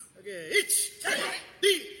Welcome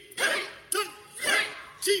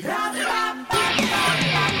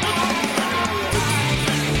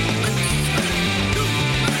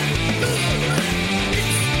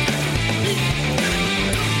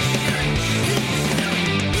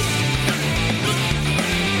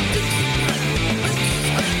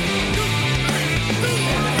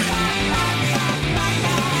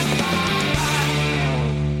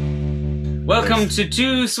to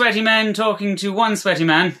two sweaty men talking to one sweaty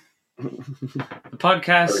man. The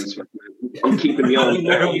podcast. I'm keeping the on.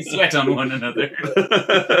 Where we sweat on one another.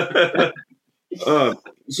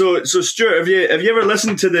 So Stuart, have you ever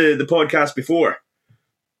listened to the podcast before?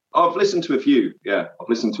 I've listened to a few. Yeah, I've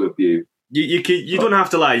listened to a few. You don't have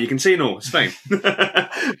to lie. You can say no. It's fine.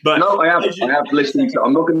 But no, I have listened to.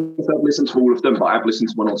 I'm not going to listen to all of them, but I have listened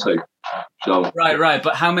to one or two. So Right.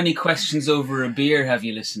 But how many questions over a beer have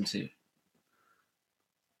you listened to?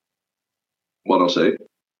 One or two.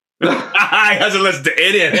 He hasn't listened to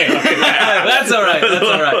any of them. That's all right.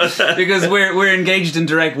 Because we're engaged in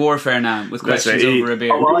direct warfare now with questions over a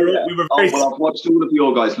beer. Well, I've watched all of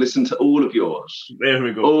your guys. Listen to all of yours. There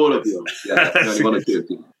we go. All of yours. Yeah, only one or two of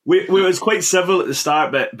you. We was quite civil at the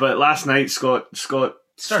start, but last night Scott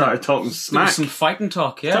started talking smack. There was some fighting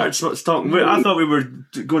talk, yeah. Started talking. I thought we were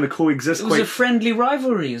going to coexist. It was a friendly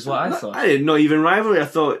rivalry, is what I thought. I didn't know even rivalry. I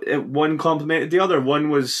thought one complimented the other.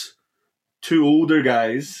 One was two older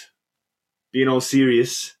guys being all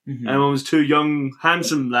serious, and one was two young,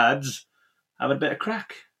 handsome lads having a bit of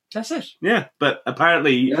crack. That's it. Yeah, but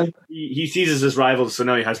apparently he sees us as rivals, so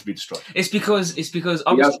now he has to be destroyed. It's because he has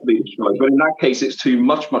to be destroyed. But in that case, it's two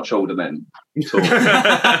much older men,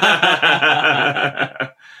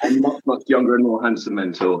 and much younger and more handsome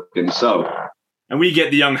men talking. So. And we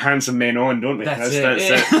get the young, handsome men on, don't we? That's it. It's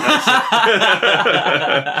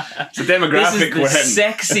a demographic this is the we're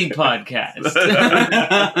sexy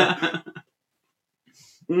podcast.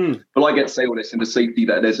 Well, I get to say all this in the safety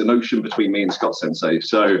that there's an ocean between me and Scott Sensei.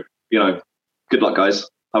 So, good luck, guys.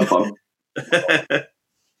 Have fun.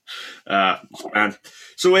 Man.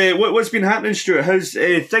 So, what's been happening, Stuart? How's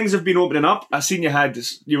things have been opening up? I seen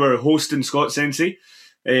you were hosting Scott Sensei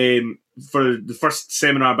for the first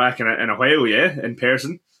seminar back in a while, in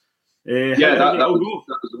person. That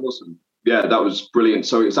was awesome. Yeah, that was brilliant.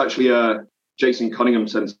 So it's actually Jason Cunningham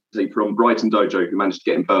Sensei from Brighton Dojo who managed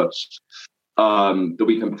to get in first the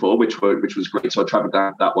weekend before, which was great. So I travelled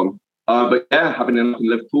down that one. But yeah, having it in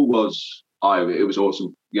Liverpool was awesome. It was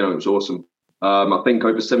awesome. I think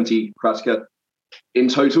over 70 karateka in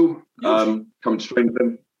total coming to train with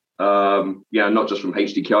him. Not just from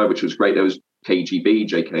HDKI, which was great. There was KGB,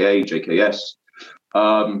 JKA, JKS,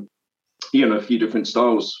 a few different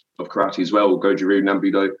styles of karate as well, Goju-Ryu,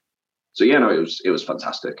 Nambudo. So it was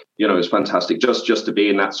fantastic. It was fantastic just to be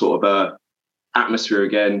in that sort of atmosphere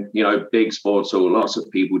again. Big sports, or lots of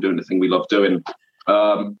people doing the thing we love doing,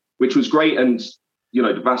 which was great. And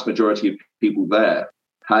the vast majority of people there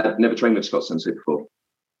had never trained with Scott Sensei before.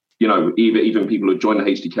 Even people who joined the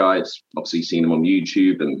HDKI, it's obviously seen him on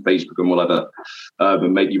YouTube and Facebook and whatever,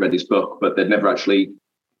 and maybe read his book, but they'd never actually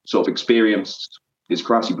sort of experienced his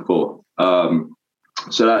karate before. So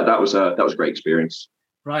that was a great experience.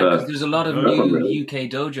 Right, because there's a lot of new UK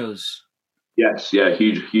dojos. Yes, yeah,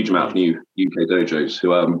 huge amount of new UK dojos.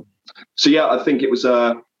 Who, I think it was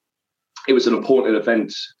an important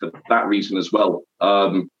event for that reason as well.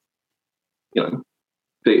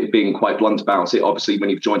 Being quite blunt about it, obviously,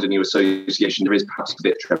 when you've joined a new association, there is perhaps a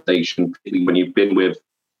bit of trepidation, particularly when you've been with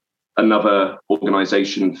another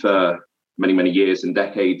organisation for many years and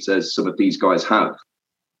decades, as some of these guys have.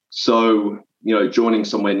 So, joining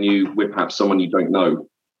somewhere new with perhaps someone you don't know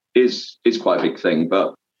is quite a big thing.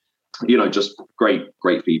 But, just great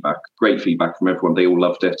feedback. Great feedback from everyone. They all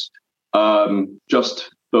loved it.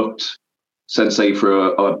 Just booked Sensei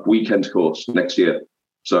for a weekend course next year.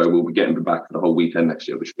 So we'll be getting back for the whole weekend next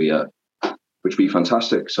year, which will be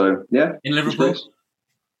fantastic. So yeah, in Liverpool.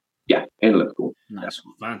 Yeah, in Liverpool. Nice,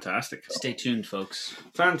 fantastic. Stay tuned, folks.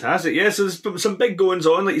 Fantastic. Yes, so there's some big goings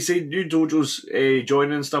on, like you say, new dojos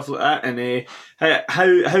joining and stuff like that. And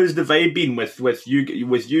how's the vibe been with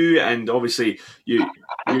you? And obviously you're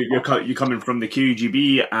coming from the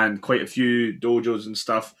KGB and quite a few dojos and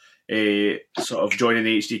stuff. Sort of joining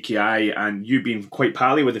the HDKI, and you've been quite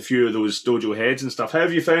pally with a few of those dojo heads and stuff. How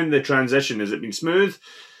have you found the transition? Has it been smooth?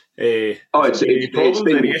 It's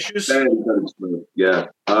been any issues? Very smooth. Yeah.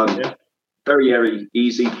 Very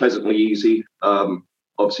easy, pleasantly easy.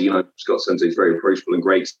 Obviously, Scott Sensei is very approachable and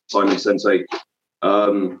great. Simon Sensei,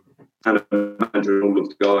 and Andrew and all of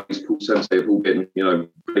the guys, Paul Sensei have all been,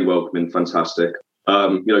 very welcoming, fantastic.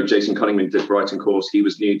 Jason Cunningham did Brighton course. He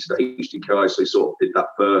was new to the HDKI, so he sort of did that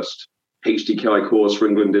first HDKI course for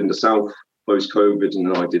England in the south post-COVID, and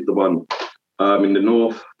then I did the one in the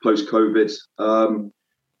north post-COVID.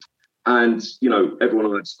 And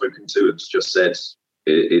everyone I've spoken to has just said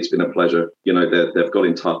it's been a pleasure. They've got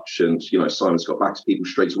in touch, and Simon's got back to people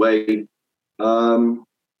straight away.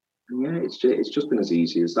 It's just been as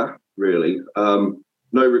easy as that, really.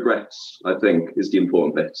 No regrets, I think, is the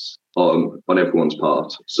important bit on everyone's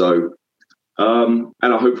part. So, and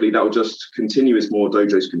hopefully that will just continue as more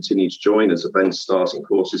dojos continue to join, as events start and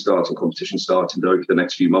courses start and competitions start over the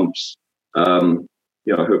next few months. Hopefully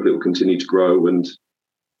it will continue to grow, and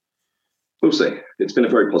we'll see. It's been a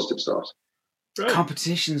very positive start. Right.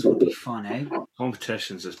 Competitions will be fun, eh?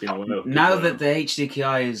 Competitions has been a while. Now that the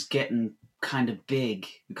HDKI is getting kind of big,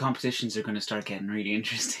 the competitions are going to start getting really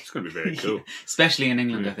interesting. It's going to be very cool. Especially in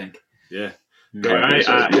England, I think. Yeah. Got my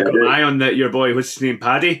eye on your boy, what's his name,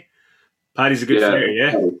 Paddy? Paddy's a good player,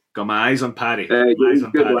 yeah? Got my eyes on Paddy. Paddy.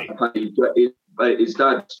 His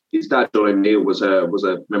dad, John O'Neill, was a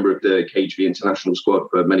member of the KGB international squad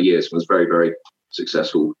for many years and was very, very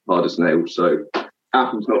successful, hard as nails. So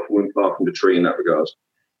apple's not falling far from the tree in that regard.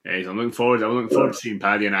 Yeah, I'm looking forward to seeing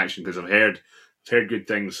Paddy in action, because I've heard good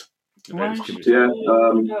things.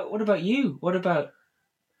 What about you? What about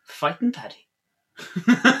fighting Paddy?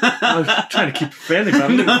 I was trying to keep it friendly, but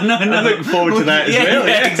I'm looking forward to that as well.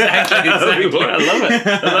 Yeah, exactly.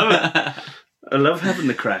 I love it. I love having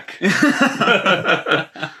the crack.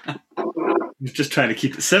 Just trying to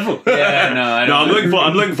keep it civil. Yeah, no. I'm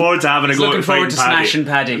looking forward to having a go. Looking forward to smashing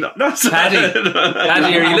Paddy.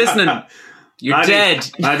 Paddy, are you listening? You're Paddy, dead.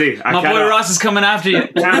 Paddy, my boy Ross is coming after you.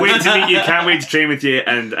 Can't wait to meet you. Can't wait to train with you,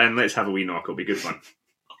 and let's have a wee knock. It'll be good fun.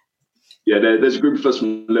 Yeah, there's a group of us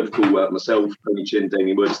from Liverpool, myself, Tony Chin,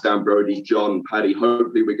 Damien Woods, Dan Brody, John, Paddy.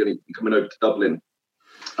 Hopefully we're going to be coming over to Dublin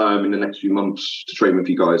in the next few months to train with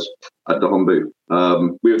you guys at the Hombu.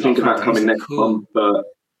 We were thinking about coming next month, but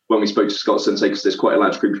when we spoke to Scott Sensei, because there's quite a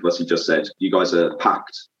large group of us, he just said, you guys are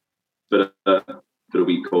packed for the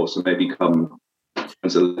week course, and maybe come a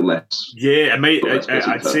little less. Yeah,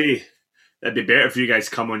 I'd say it'd be better for you guys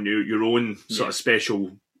to come on your own sort of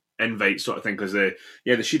special invite sort of thing, because the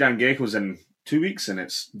Shidan Gecko's in 2 weeks, and I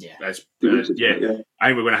think we're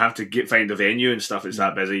going to have to find a venue and stuff. It's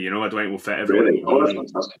that busy, I don't think we'll fit everyone. Really? Oh, that's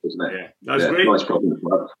fantastic, isn't it? Yeah, that's great. Nice problem to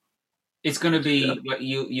have. It's going to be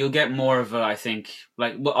you'll get more of a, I think,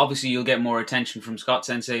 obviously you'll get more attention from Scott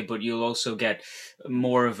Sensei, but you'll also get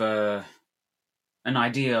more of an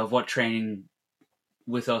idea of what training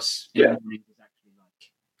with us in the morning is actually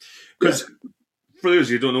like. Because for those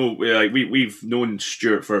who don't know, we've known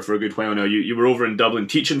Stuart for a good while now. You were over in Dublin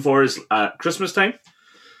teaching for us at Christmas time.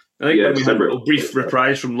 I think when we had a brief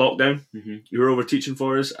reprise from lockdown. Mm-hmm. You were over teaching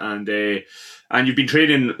for us, and you've been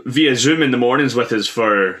training via Zoom in the mornings with us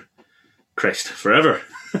for forever.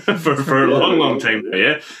 for a long time now,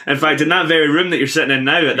 yeah. In fact, in that very room that you're sitting in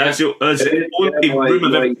now, that's the only room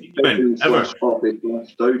I've ever been in ever.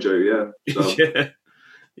 Dojo,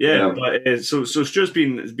 yeah. But so Stuart's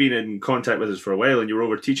been in contact with us for a while, and you're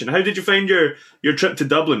over teaching. How did you find your trip to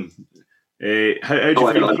Dublin? How did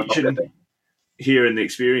you find teaching here in the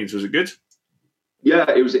experience? Was it good? Yeah,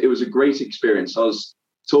 it was a great experience. I was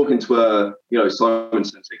talking to Simon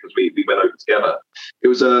Sensei, because we went over together. It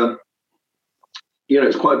was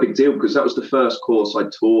it's quite a big deal, because that was the first course I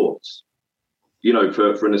taught,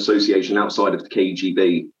 for an association outside of the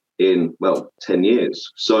KGB in 10 years.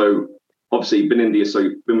 So obviously been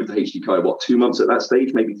with the HDKI 2 months at that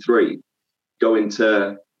stage, maybe 3. Going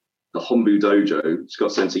to the Hombu Dojo,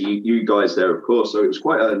 Scott Sensei, you guys there, of course. So it was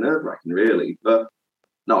quite nerve-wracking, really. But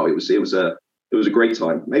no, it was a great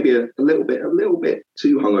time. Maybe a little bit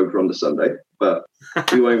too hungover on the Sunday, but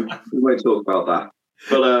we won't talk about that.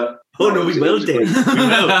 But we will, Dave. We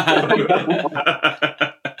will.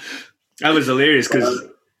 That was hilarious, because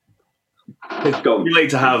we like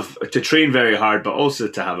to train very hard, but also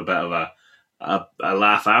to have a bit of a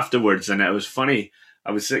laugh afterwards. And it was funny.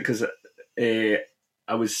 I was sitting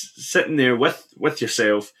there with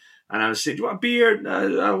yourself, and I was saying, "Do you want a beer?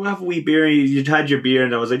 I'll have a wee beer." You'd had your beer,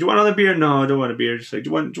 and I was like, "Do you want another beer?" "No, I don't want a beer." He's like, "Do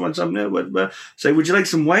you want something?" So, "Would you like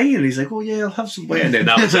some wine?" And he's like, "Oh yeah, I'll have some wine." And then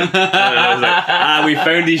that was it. I was like, we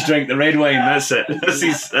found his drink, the red wine. That's it. That's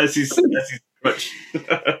his crutch.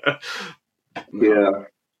 Yeah.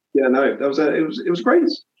 No, it was great.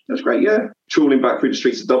 It was great. Yeah, trawling back through the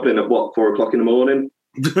streets of Dublin at 4 o'clock in the morning.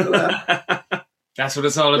 That's what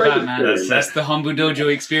it's all about, man. That's the Hombu Dojo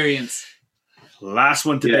experience. Last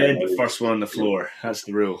one to bed, but first one on the floor. That's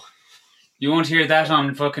the rule. You won't hear that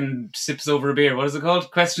on fucking Sips Over a Beer. What is it called?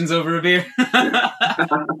 Questions Over a Beer?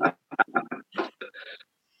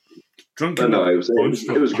 Drunken. No, it was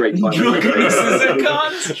a great time. Drunkenness is a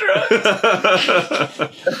construct.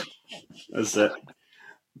 That's it.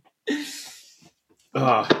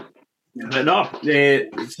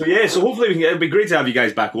 So hopefully it'd be great to have you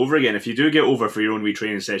guys back over again. If you do get over for your own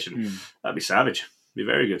retraining session, that'd be savage. Be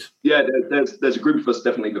very good. Yeah, there's a group of us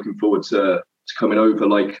definitely looking forward to coming over.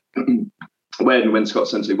 Like when Scott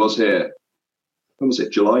Sensei was here, when was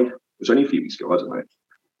it? July? It was only a few weeks ago. I don't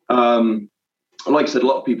know. Like I said, a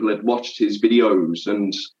lot of people had watched his videos,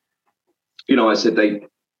 and I said they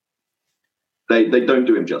don't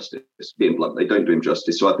do him justice. Being blunt, they don't do him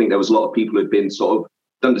justice. So I think there was a lot of people who'd been sort of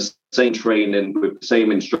done the same training with the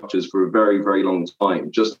same instructors for a very, very long time.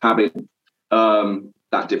 Just having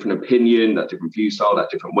that different opinion, that different view style, that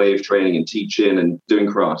different way of training and teaching and doing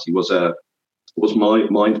karate was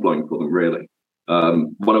mind blowing for them. Really,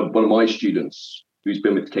 one of my students who's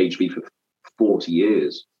been with KHB for 40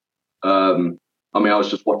 years. I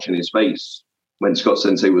was just watching his face when Scott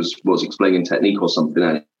Sensei was explaining technique or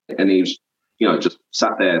something, and he was, just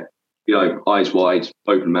sat there, eyes wide,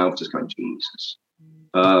 open mouth, just going, Jesus.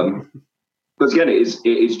 But again, it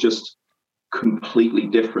is just completely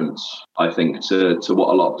different, I think, to what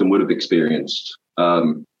a lot of them would have experienced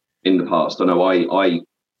in the past. I know I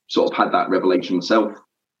sort of had that revelation myself,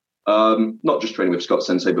 not just training with Scott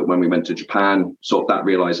Sensei, but when we went to Japan, sort of that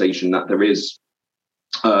realization that there is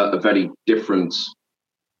a very different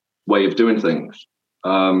way of doing things,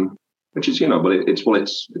 which is, it's what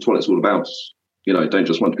it's all about. Don't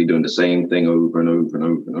just want to be doing the same thing over and over and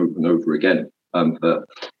over and over and over again for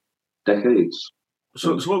decades.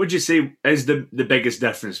 So what would you say is the biggest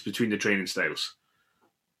difference between the training styles?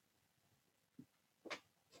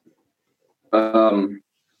 How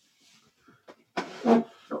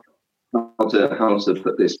to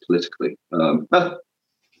put this politically?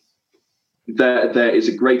 There is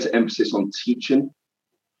a greater emphasis on teaching,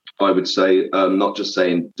 I would say, not just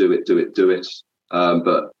saying do it,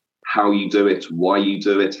 but how you do it, why you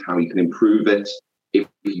do it, how you can improve it. If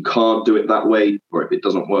you can't do it that way, or if it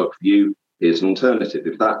doesn't work for you, here's an alternative.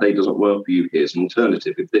 If that day doesn't work for you, here's an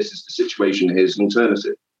alternative. If this is the situation, here's an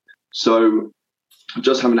alternative. So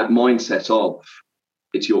just having that mindset of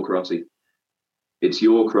it's your karate. It's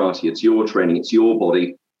your karate, it's your training, it's your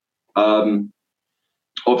body.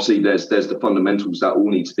 Obviously, there's the fundamentals that all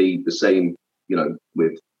need to be the same,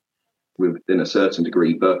 within a certain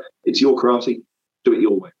degree, but it's your karate, do it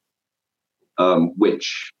your way,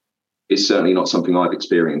 which is certainly not something I've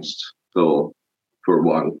experienced for a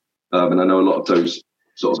while. And I know a lot of those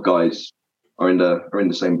sort of guys are in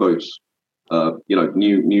the same boat.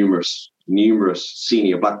 Numerous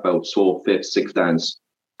senior black belts, 4th, 5th, 6th dans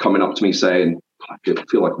coming up to me saying, I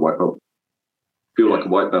feel like a white belt. Like a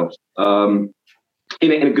white belt.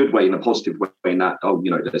 In a good way, in a positive way, in that,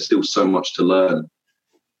 there's still so much to learn.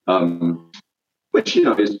 Which,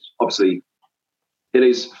 is obviously, it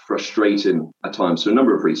is frustrating at times for a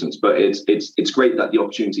number of reasons, but it's great that the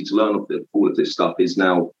opportunity to learn all of this stuff is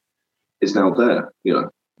now there,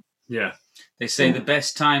 Yeah. They say the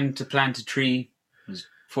best time to plant a tree was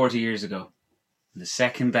 40 years ago. The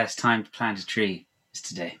second best time to plant a tree is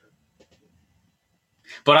today.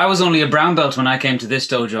 But I was only a brown belt when I came to this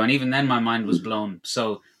dojo, and even then my mind was blown.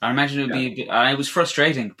 So I imagine it would be a bit, it was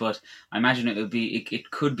frustrating, but I imagine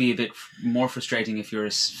it could be a bit more frustrating if you're a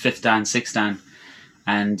 5th dan, 6th dan,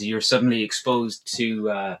 and you're suddenly exposed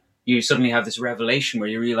to, you suddenly have this revelation where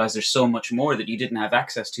you realize there's so much more that you didn't have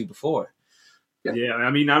access to before. Yeah, I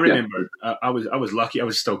remember I was lucky. I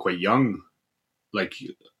was still quite young,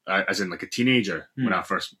 as in like a teenager when I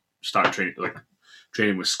first started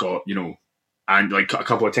training with Scott, and like a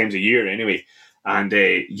couple of times a year anyway. And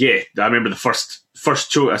I remember the first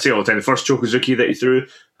choke. I say all the time, the first Chokuzuki that he threw,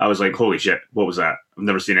 I was like, holy shit, what was that? I've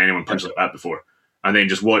never seen anyone punch like that before. And then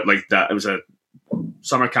just what like that, it was a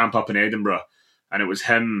summer camp up in Edinburgh, and it was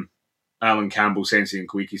him, Alan Campbell Sensei, and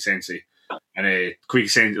Koike Sensei. And Koike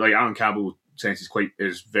Sensei, like Alan Campbell Sensei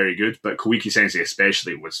is very good, but Koike Sensei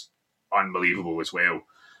especially was unbelievable as well.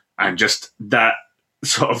 And just that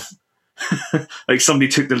sort of like somebody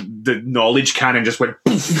took the knowledge cannon and just went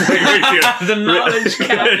the knowledge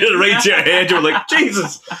cannon right to your head. You're like,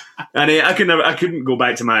 Jesus. And I couldn't go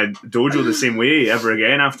back to my dojo the same way ever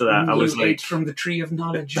again after that. I was like, from the tree of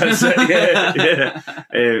knowledge. That's it, yeah.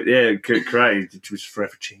 Karate, it was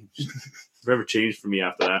forever changed for me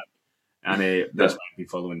after that. And that's why I've been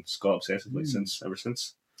following Scott obsessively ever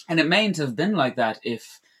since. And it mayn't have been like that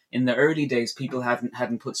if in the early days people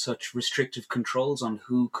hadn't put such restrictive controls on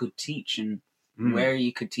who could teach and where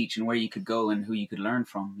you could teach and where you could go and who you could learn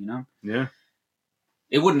from, Yeah.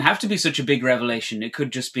 it wouldn't have to be such a big revelation. It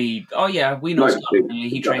could just be, oh yeah, we know Scott Manley.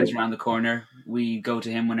 He trains around the corner. We go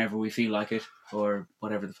to him whenever we feel like it, or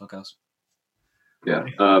whatever the fuck else. Yeah,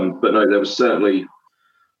 but no, there was certainly,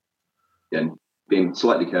 again, being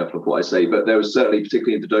slightly careful of what I say, but there was certainly,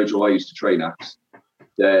 particularly in the dojo I used to train at,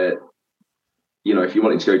 there, you know, if you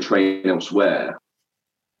wanted to go train elsewhere,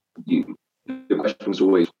 the question was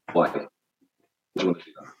always, why? Why do you want to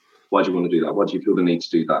do that? Why do you want to do that? Why do you feel the need to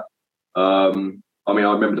do that? I mean,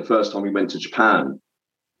 I remember the first time we went to Japan,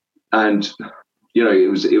 and you know,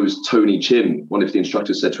 it was Tony Chin. One of the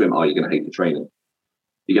instructors said to him, "Oh, you're going to hate the training.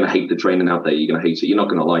 You're going to hate the training out there. You're going to hate it. You're not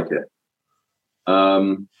going to like it."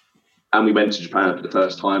 And we went to Japan for the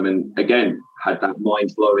first time, and again had that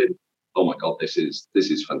mind blowing. Oh my God, this is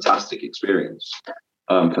fantastic experience,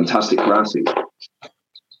 fantastic karate.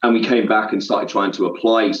 And we came back and started trying to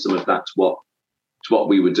apply some of that to what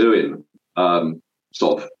we were doing.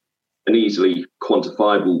 Sort of an easily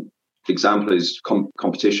quantifiable example is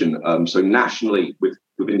competition. So nationally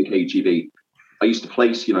within the KGB, I used to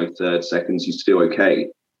place, you know, third, seconds, used to do okay. As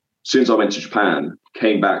soon as I went to Japan,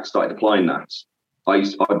 came back, started applying that, I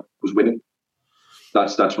was winning.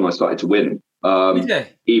 That's when I started to win.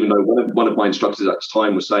 Even though one of my instructors at the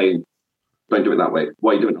time was saying, "Don't do it that way.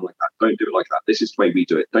 Why are you doing it like that? Don't do it like that. This is the way we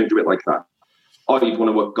do it. Don't do it like that. Oh, you've won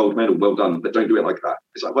a gold medal. Well done, but don't do it like that."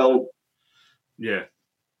 It's like, well, yeah.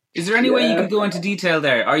 Is there any way you can go into detail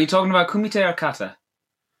there? Are you talking about kumite or kata?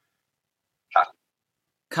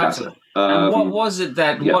 Kata. And what was it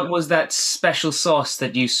that? Yeah. What was that special sauce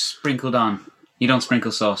that you sprinkled on? You don't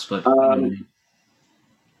sprinkle sauce, but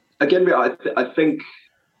again, I think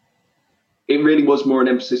it really was more an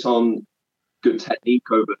emphasis on good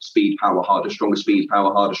technique over speed, power, harder, stronger, speed,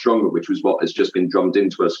 power, harder, stronger, which was what has just been drummed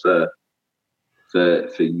into us for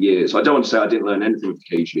years. I don't want to say I didn't learn anything with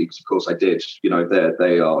the KGB, because of course I did. You know,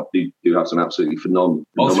 they do have some absolutely phenomenal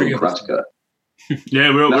karateka.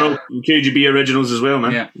 Yeah, we're all KGB originals as well,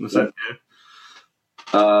 man. Yeah. That's it,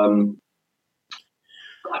 yeah.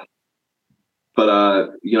 But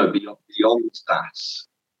you know, beyond that,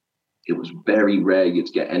 it was very rare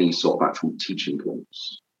you'd get any sort of actual teaching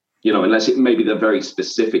points. You know, unless it maybe the very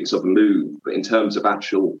specifics of a move, but in terms of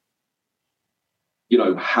actual, you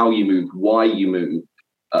know, how you move, why you move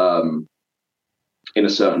in a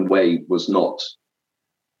certain way was not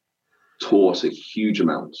taught a huge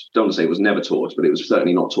amount. Don't want to say it was never taught, but it was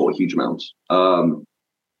certainly not taught a huge amount.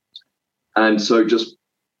 And so just,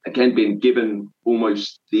 again, being given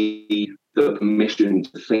almost the permission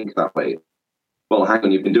to think that way. Well, hang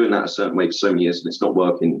on, you've been doing that a certain way for so many years and it's not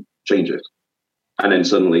working, change it. And then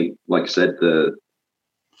suddenly, like I said,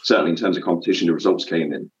 certainly in terms of competition, the results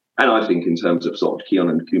came in. And I think in terms of sort of Kion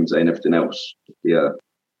and Kumse and everything else, yeah,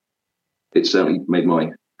 it certainly made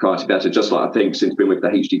my karate better. Just like I think since being with the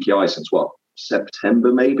HDKI since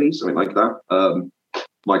September maybe, something like that.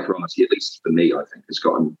 My karate, at least for me, I think has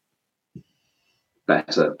gotten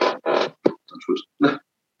better.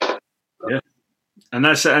 Yeah, and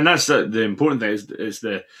that's the important thing is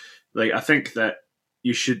the, like, I think that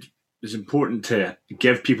it's important to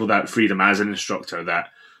give people that freedom as an instructor that,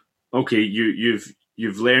 okay, you've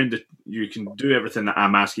learned that you can do everything that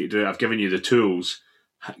I'm asking you to do. I've given you the tools,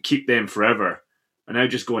 keep them forever, and now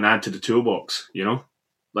just go and add to the toolbox, you know,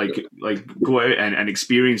 like go out and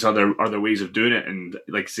experience other ways of doing it, and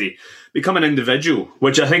like say become an individual,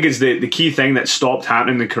 which I think is the key thing that stopped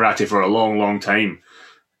happening in karate for a long time.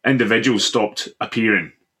 Individuals stopped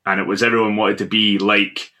appearing, and it was everyone wanted to be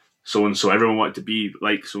like so and so. Everyone wanted to be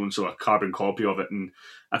like so and so, a carbon copy of it. And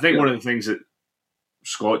I think one of the things that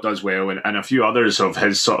Scott does well, and a few others of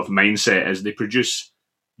his sort of mindset, is they produce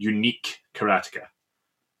unique karateka.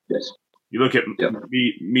 Yes. You look at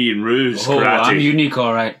me and Rue's karate. I'm unique,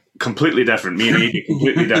 all right. Completely different. Me and Amy,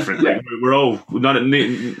 completely different. Like, we're all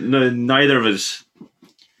neither of us.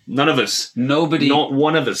 None of us. Nobody. Not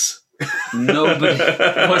one of us. Nobody.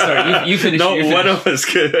 Oh, sorry, you finish. Not one of us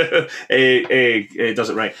does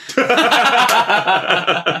it right.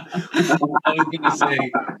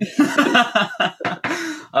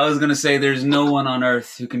 I was gonna say there's no one on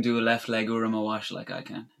earth who can do a left leg Uruma wash like I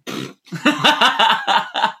can.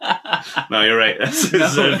 No, you're right. This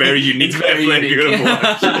is a very unique left leg Uruma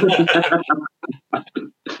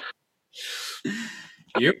wash.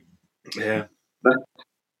 Yep. Yeah.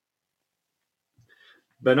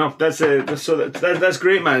 But no, that's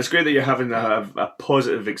great, man. It's great that you're having a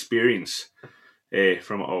positive experience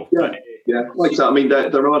from it all. Yeah, like that. I mean,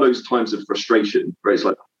 there are those times of frustration where it's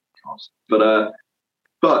like,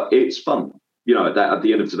 but it's fun. You know, at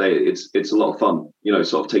the end of the day, it's a lot of fun. You know,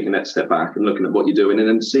 sort of taking that step back and looking at what you're doing, and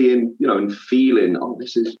then seeing, you know, and feeling, oh,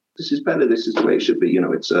 this is better. This is the way it should be. You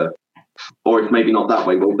know, it's Or if maybe not that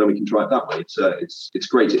way, well, then we can try it that way. It's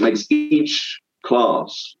great. It makes each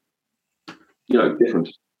class, different,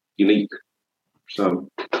 unique. So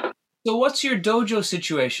what's your dojo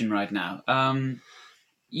situation right now?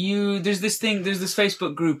 There's this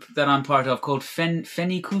Facebook group that I'm part of called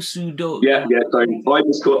Fenikusu Do. Yeah. So I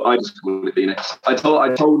just call it Venus. I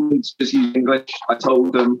told them to just use English. I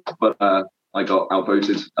told them, but I got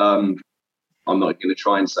outvoted. I'm not going to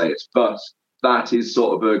try and say it, but that is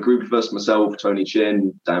sort of a group of us: myself, Tony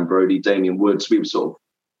Chin, Dan Brody, Damien Woods.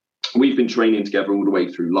 We've been training together all the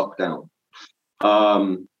way through lockdown.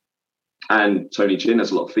 And Tony Chin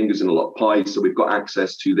has a lot of fingers and a lot of pies, so we've got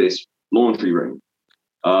access to this laundry room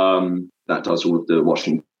that does all of the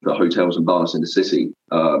washing for hotels and bars in the city.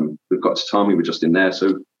 We've got tatami, we're just in there,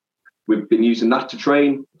 so we've been using that to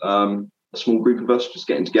train. A small group of us just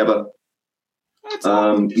getting together.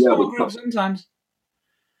 Sometimes.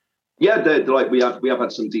 Yeah, they're like we have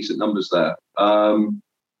had some decent numbers there.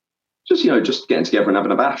 Just getting together and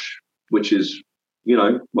having a bash, which is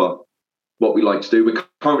what we like to do. We're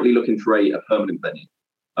currently looking for a permanent venue.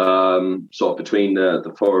 Sort of between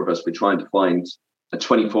the four of us, we're trying to find a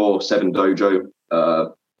 24/7 dojo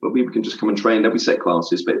where people can just come and train. There'll be set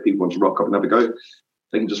classes, but if people want to rock up and have a go,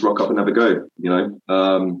 they can just rock up and have a go.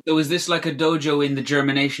 So is this like a dojo in the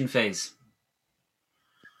germination phase?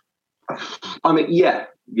 I mean, yeah,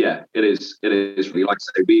 it is. It is really, like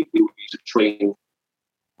I say, we used to train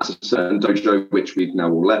at a certain dojo, which we've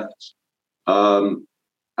now all left. And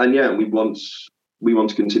yeah, we want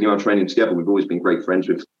to continue our training together. We've always been great friends.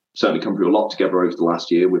 We've certainly come through a lot together over the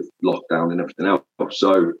last year with lockdown and everything else.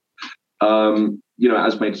 So, it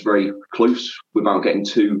has made us very close without getting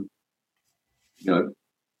too,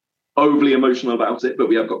 overly emotional about it. But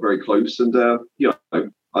we have got very close, and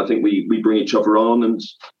I think we bring each other on, and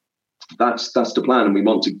that's the plan. And we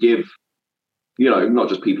want to give, not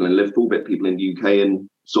just people in Liverpool, but people in the UK and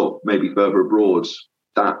sort of maybe further abroad,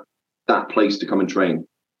 that place to come and train.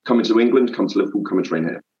 Come into England, come to Liverpool, come and train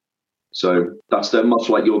here. So that's much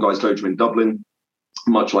like your guys' dojo in Dublin,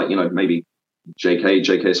 much like, maybe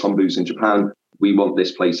JK's Hombu's in Japan. We want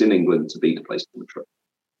this place in England to be the place to train.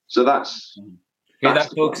 So that's... Hear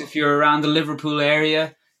that, folks? If you're around the Liverpool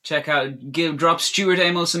area, check out, drop Stuart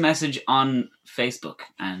Amos a message on Facebook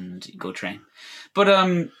and go train. But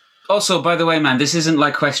also, by the way, man, this isn't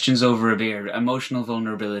like questions over a beer. Emotional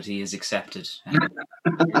vulnerability is accepted.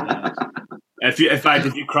 If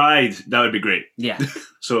you cried, that would be great. Yeah.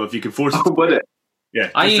 So if you can force it. Oh, would it?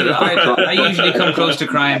 Yeah. I usually come close to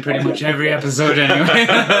crying pretty much every episode anyway.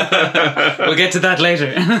 We'll get to that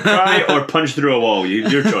later. Cry or punch through a wall.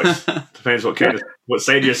 Your choice. Depends what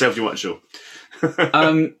side of yourself you want to show.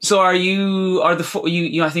 So are the four,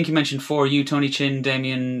 you I think you mentioned four, you, Tony Chin,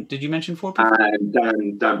 Damien, did you mention four people?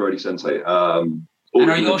 And Dan Brody Sensei. And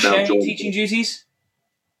are you all sharing teaching duties?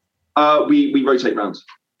 We rotate round.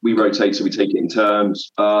 We rotate, so we take it in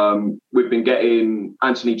turns. We've been getting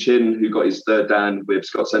Anthony Chin, who got his third Dan with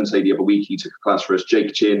Scott Sensei the other week. He took a class for us.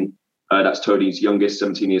 Jake Chin, that's Tony's youngest,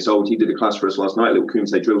 17 years old. He did a class for us last night, a little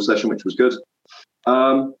Kumite drill session, which was good.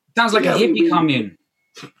 Sounds like a hippie commune.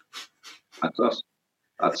 That's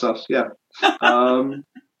us, yeah.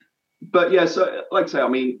 But yeah, so like I say, I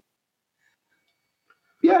mean,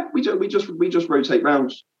 yeah, we just rotate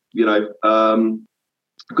round,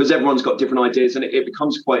 because everyone's got different ideas, and it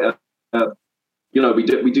becomes quite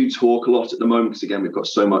we do talk a lot at the moment, because again, we've got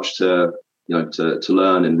so much to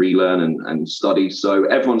learn and relearn and study. So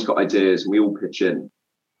everyone's got ideas, and we all pitch in.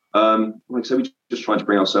 Like I say, we just trying to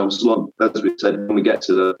bring ourselves along. As we said, when we get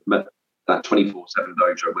to that 24/7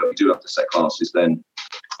 dojo where we do have to set classes, then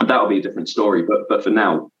that'll be a different story. But for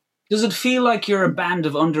now, does it feel like you're a band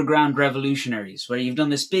of underground revolutionaries where you've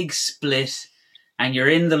done this big split and you're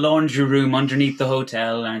in the laundry room underneath the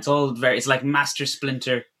hotel, and it's like Master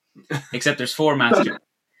Splinter, except there's four Masters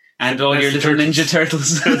and all your little Ninja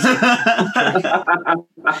Turtles.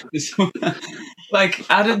 Like,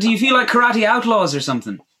 do you feel like Karate Outlaws or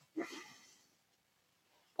something?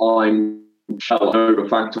 I'm shallow over the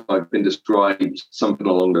fact I've been described something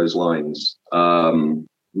along those lines.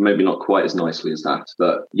 Maybe not quite as nicely as that,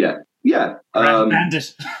 but yeah.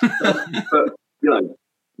 Bandit. But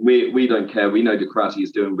we don't care. We know the karate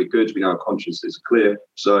is doing. We're good. We know our consciences are clear.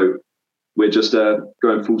 So we're just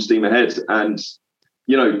going full steam ahead. And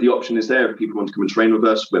the option is there if people want to come and train with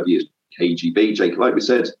us, whether it's KGB, Jake, like we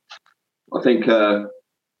said. I think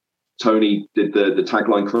Tony did the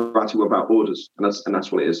tagline "Karate without borders," and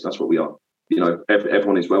that's what it is. That's what we are.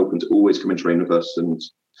 Everyone is welcome to always come and train with us, and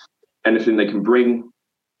anything they can bring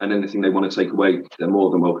and anything they want to take away, they're more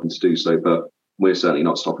than welcome to do so. But we're certainly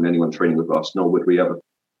not stopping anyone training with us, nor would we ever.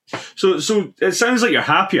 So it sounds like you're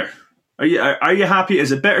happier Are you happy?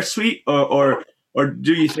 Is it bittersweet, or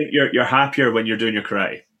do you think you're happier when you're doing your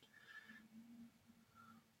karate?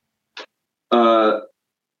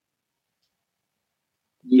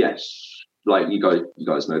 Yes. Like you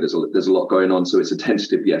guys know, there's a lot going on, so it's a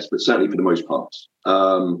tentative yes, but certainly for the most part,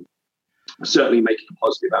 certainly making a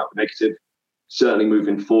positive out of negative, certainly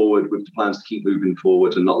moving forward with the plans to keep moving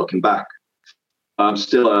forward and not looking back.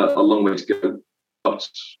 Still a long way to go, but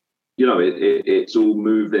it's all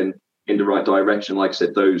moving in the right direction. Like I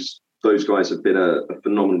said, those guys have been a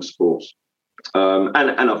phenomenal support, and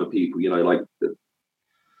other people,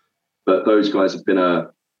 but those guys have been a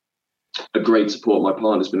great support. My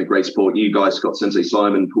partner's been a great support. You guys, Scott Sensei,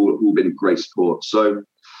 Simon, Paul, have all been great support. So,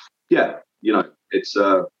 yeah, it's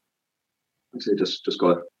I'd say just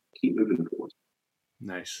got to keep moving forward.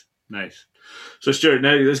 Nice. So, Stuart,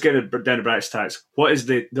 now let's get down to brass tacks. What is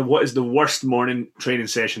the worst morning training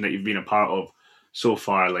session that you've been a part of so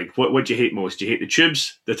far? Like, what do you hate most? Do you hate the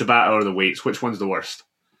tubes, the Tabata, or the weights? Which one's the worst?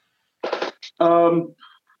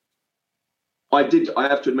 I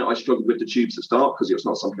have to admit, I struggled with the tubes at start because it was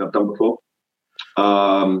not something I've done before.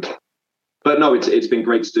 But no, it's been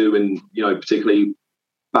great to do, and particularly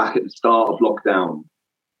back at the start of lockdown,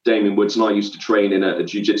 Damien Woods and I used to train in a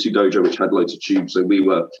jiu-jitsu dojo which had loads of tubes, so we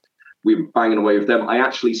were banging away with them. I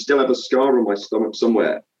actually still have a scar on my stomach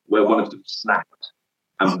somewhere where one of them snapped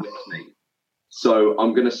and whipped me. So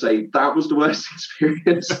I'm going to say that was the worst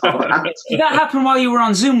experience I've had. Did that happen while you were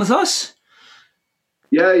on Zoom with us?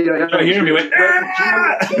 Yeah. I hear me went,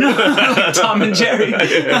 Tom and Jerry.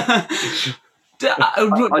 I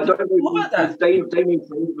don't know if Damien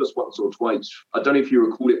trained with us once or twice. I don't know if you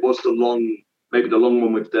recall, it was the long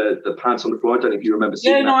one with the pants on the floor. I don't know if you remember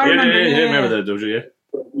seeing that. I remember. Yeah, remember the dojo, yeah.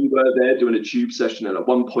 We were there doing a tube session, and at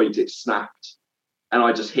one point it snapped, and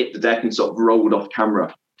I just hit the deck and sort of rolled off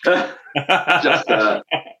camera.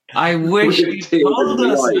 I wish you told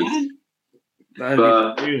us, man.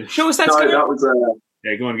 Show us that scar. That was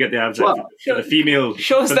yeah, go on, get the abs out for the female.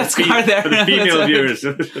 Show us that scar there for the female viewers.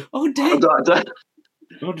 Oh, dang. I don't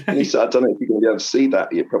know if you're going to be able to see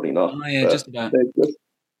that. You're probably not. Oh, yeah, just about.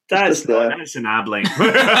 That's an ab link.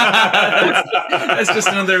 That's just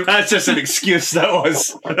another. That's just an excuse. That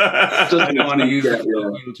was. I don't want to use a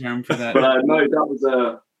colloquial term for that. But no, that was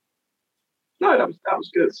that was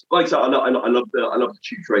good. Like I said, I love the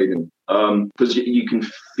tube training because you can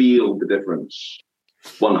feel the difference.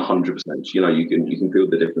 100%. You can feel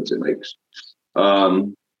the difference it makes.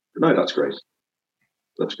 No, that's great.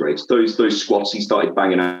 That's great. Those squats he started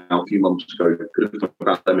banging out a few months ago, could have talked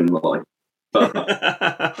about them in my life.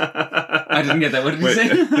 I didn't get that. What did you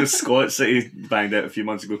say? The squats that he banged out a few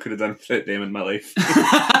months ago could have done fit them in my life.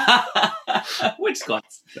 Which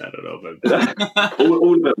squats? I don't know, but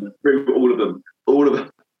all of them. All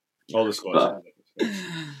the squats.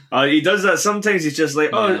 He does that sometimes. He's just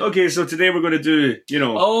like, okay, so today we're going to do,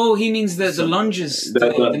 Oh, he means the lunges, the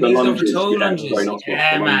knees over toe lunges.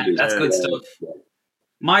 Yeah, man, that's good stuff.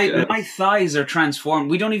 My thighs are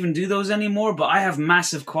transformed. We don't even do those anymore, but I have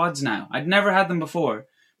massive quads now. I'd never had them before,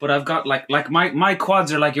 but I've got like my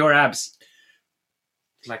quads are like your abs.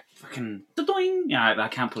 Like fucking doing. Yeah, I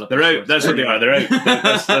can't pull up. They're out. That's what they are. They're out.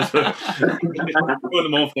 That's what. Put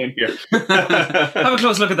them off down here. Have a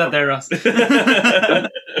close look at that there, Ross.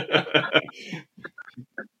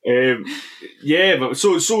 Yeah, but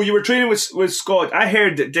so you were training with Scott. I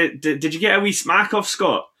heard. Did you get a wee smack off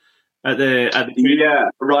Scott at the training? Yeah.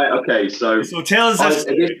 Right. Okay. So tell us this.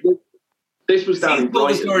 This was down. He's told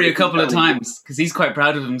the story a couple of times because he's quite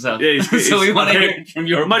proud of himself. Yeah, so we want to hear it from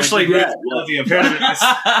your much like I've heard of this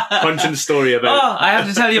punching story about. Oh, I have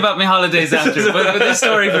to tell you about my holidays after, but this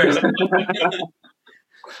story first.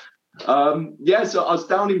 So I was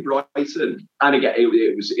down in Brighton, and again,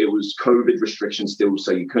 it was COVID restrictions still,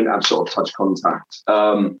 so you couldn't have sort of touch contact.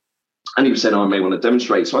 And he was saying, I may want to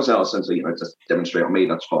demonstrate. So I said, just demonstrate on me,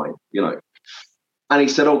 that's fine, And he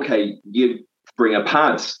said, okay, you bring a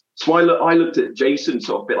pad. So I looked at Jason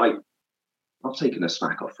sort of a bit like, I've taken a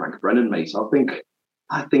smack off Frank Brennan, mate. I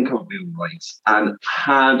think I'll be all right. And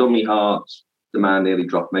hand on me heart, the man nearly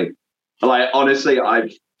dropped me. Like, honestly,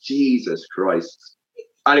 Jesus Christ.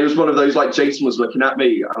 And it was one of those, like, Jason was looking at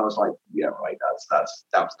me, and I was like, yeah, right, that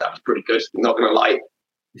was pretty good. I'm not going to lie.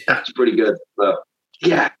 That's pretty good. But,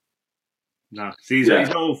 yeah. No, he's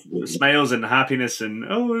all smiles and happiness and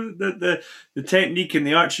the technique and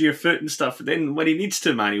the arch of your foot and stuff. Then when he needs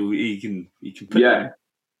to, man, he can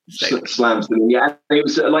put slams them. Yeah, it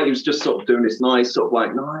was just sort of doing this nice sort of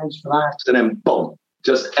like nice relaxed, and then boom,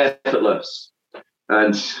 just effortless.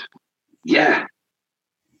 And yeah,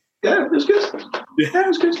 Yeah, it was good. Yeah, it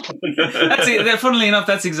was good. Funnily enough,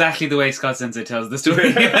 that's exactly the way Scott Sensei tells the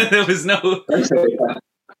story. There was no.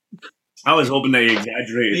 I was hoping they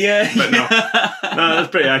exaggerated. Yeah, but no,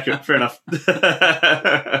 that's pretty accurate. Fair enough.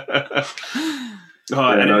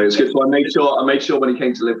 No, it's good. So I made sure when he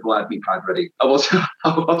came to Liverpool, I had my pad ready. I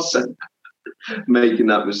wasn't making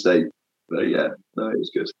that mistake. But yeah, no, it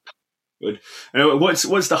was good. Good.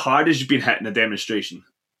 What's the hardest you've been hit in a demonstration?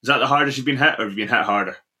 Is that the hardest you've been hit, or have you been hit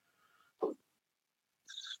harder?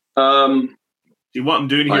 See what I'm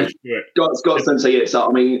doing here. Scott Sensei,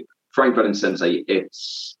 Frank Brennan Sensei,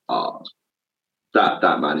 it's hard.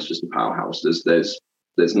 That man is just a powerhouse. There's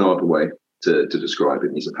no other way to describe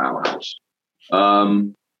him. He's a powerhouse.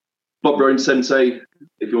 Bob Rowan Sensei,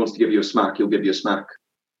 if he wants to give you a smack, he'll give you a smack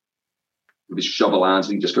with his shovel hands,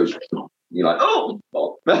 and he just goes. You're like, oh,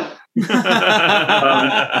 Bob.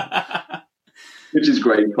 Which is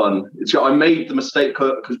great fun. I made the mistake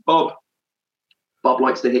because Bob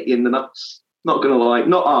likes to hit you in the nuts. Not gonna lie,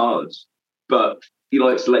 not hard, but he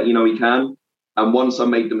likes to let you know he can. And once I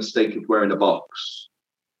made the mistake of wearing a box,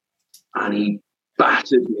 and he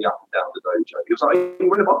battered me up and down the dojo. He was like, "You're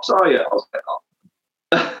wearing a box, are you?" I was like, "Oh."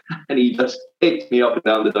 And he just kicked me up and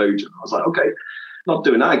down the dojo. I was like, "Okay, not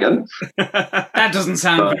doing that again." That doesn't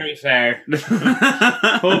sound very fair.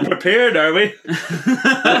 Well prepared, are we?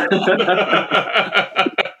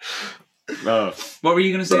 What were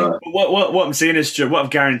you going to say? What I'm saying is, Stuart, what I've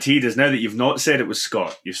guaranteed is now that you've not said it was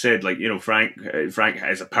Scott, you've said Frank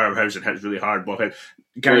is a powerhouse and hits really hard. Bob,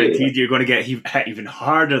 guaranteed you're going to get hit even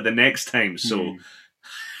harder the next time. So,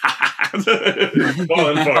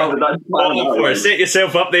 falling for it. Set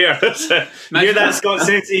yourself up there. Hear that, Scott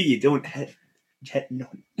Sensei? You don't hit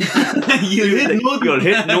nothing. You hit nothing. You'll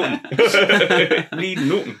hit nothing. Lead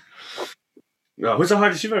nothing. What's the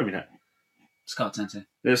hardest you've ever been hit? Scott Sensei.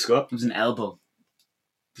 There's Scott. It was an elbow.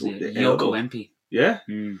 It was a elbow. Yoko MP. Yeah?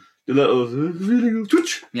 The little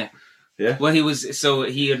twitch. Yeah. Yeah. Well, he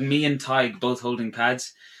had me and Tig both holding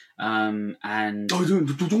pads. And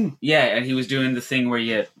yeah, and he was doing the thing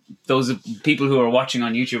where those people who are watching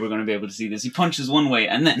on YouTube are going to be able to see this. He punches one way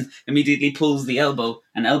and then immediately pulls the elbow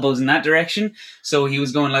and elbows in that direction. So he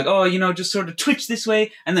was going like, just sort of twitch this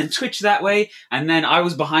way and then twitch that way. And then I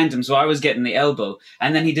was behind him, so I was getting the elbow.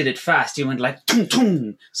 And then he did it fast. He went like, tung,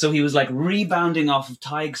 tung. So he was like rebounding off of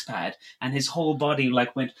Tig's pad and his whole body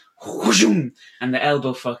like went whooshum, and the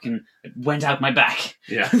elbow fucking went out my back.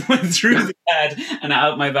 Yeah. Went through the pad and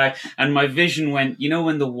out my back. And my vision went,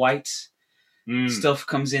 when the white stuff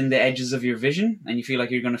comes in the edges of your vision and you feel like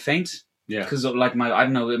you're going to faint? Yeah. Because I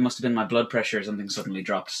don't know, it must have been my blood pressure or something suddenly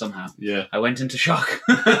dropped somehow. Yeah. I went into shock.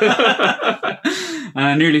 I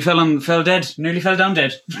nearly fell dead. Nearly fell down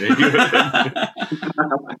dead.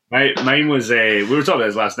 Mine was, we were talking about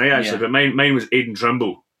this last night actually, but mine was Aidan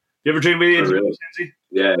Trimble. You ever trained with Aidan Trimble, Sensei?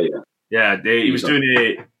 Yeah. Yeah, he was doing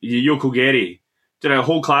a Yokogeri. Did a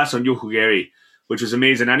whole class on Yokogeri, which was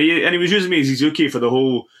amazing. And he was using me as Izuki for the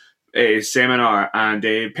whole seminar, and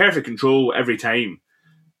perfect control every time.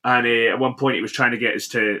 And at one point he was trying to get us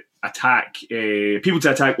to attack people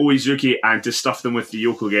to attack Oizuki and to stuff them with the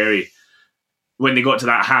Yokogeri when they got to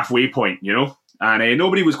that halfway point, And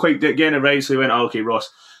nobody was quite getting it right, so he went, okay,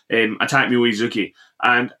 Ross, attack me Oizuki.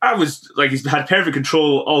 And I was like, he's had perfect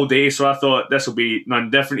control all day, so I thought this will be none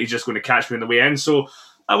different. He's just going to catch me on the way in. So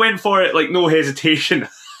I went for it, like no hesitation.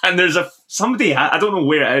 And there's somebody, I don't know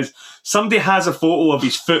where it is, somebody has a photo of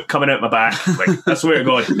his foot coming out my back. Like, I swear to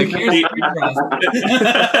God.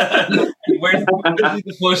 Where's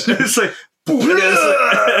the foot? It's like,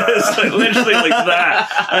 it's like literally like that.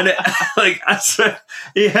 And I swear,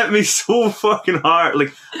 he hit me so fucking hard.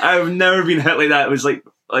 Like, I've never been hit like that. It was like,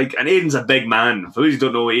 and Aiden's a big man. For those who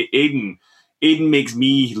don't know, Aiden makes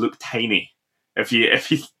me look tiny, if you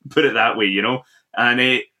put it that way, And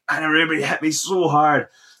I remember he hit me so hard,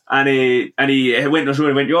 and he went to the show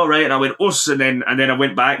and went, "You all right?" And I went, "Us," and then I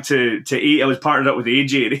went back to I was partnered up with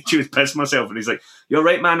AJ, and AJ was pissing myself, and he's like, "You all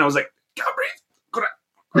right, man?" And I was like, "Can't breathe. Go on.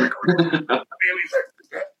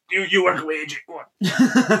 You work away, AJ. Go on."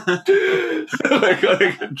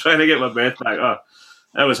 Trying to get my breath back. Oh,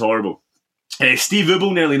 that was horrible. Steve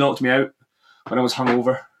Ubel nearly knocked me out when I was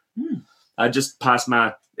hungover. I just passed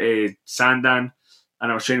my Sandan,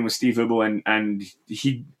 and I was training with Steve Ubel, and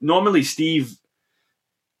Steve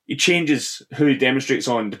changes who he demonstrates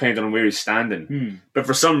on depending on where he's standing. But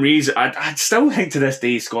for some reason, I still think to this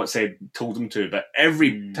day Scott told him to, but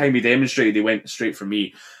every time he demonstrated, he went straight for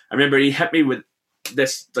me. I remember he hit me with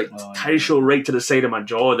this Taisho right to the side of my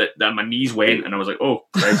jaw that my knees went, and I was like, oh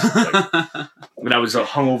Christ. And I was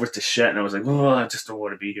hungover to shit, and I was like, oh, I just don't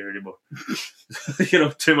want to be here anymore.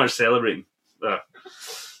 Too much celebrating.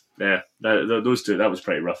 Yeah, those two, that was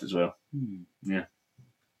pretty rough as well. Yeah.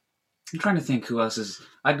 I'm trying to think who else is.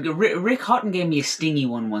 Rick Houghton gave me a stingy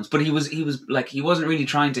one once, but he was like, he wasn't really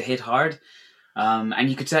trying to hit hard, and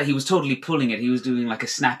you could tell he was totally pulling it. He was doing like a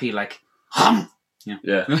snappy like hum.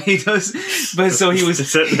 Yeah. He does, but so he was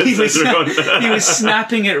he was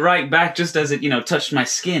snapping it right back just as it touched my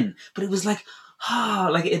skin. But it was like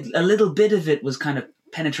a little bit of it was kind of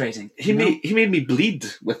penetrating. He made me bleed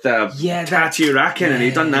with Tatsu Rakin, and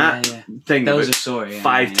he done that thing. Those are sore,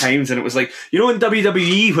 5 times, and it was like, in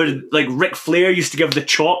WWE where like Ric Flair used to give the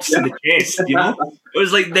chops to the chest. It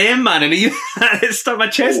was like them, man, and my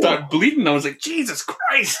chest started bleeding. I was like, Jesus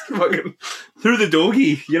Christ, fucking through the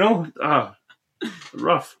doggy,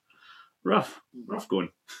 rough going.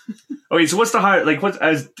 Okay, so what's the hard, like, what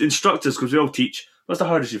as instructors, because we all teach, what's the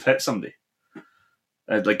hardest you've hit somebody?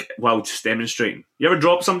 Like whilst demonstrating. You ever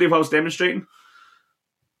drop somebody whilst demonstrating?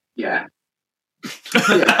 Yeah.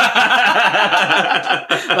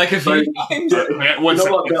 Like a few times. What's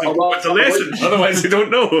a lesson? Otherwise, they don't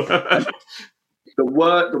know. The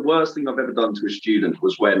worst thing I've ever done to a student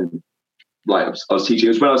was when, like, I was teaching. It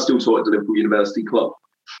was when I was still taught at the Liverpool University Club.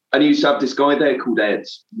 And you used to have this guy there called Ed,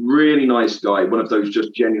 really nice guy, one of those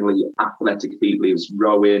just genuinely athletic people. He was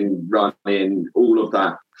rowing, running, all of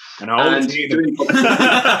that. And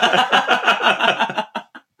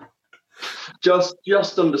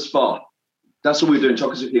just on the spot. That's what we were doing,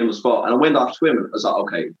 Chocosuke on the spot. And I went up to him and I was like,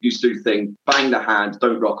 okay, you do the thing, bang the hand,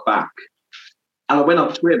 don't rock back. And I went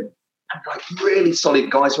up to him, and like really solid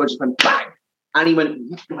guy, so I just went bang. And he went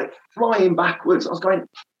like flying backwards. I was going,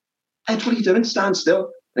 Ed, what are you doing? Stand still.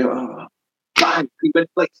 And he went, oh, bang. He went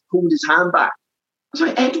like pulled his hand back. I was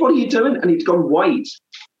like, Ed, what are you doing? And he'd gone white.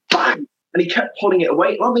 Bang. And he kept pulling it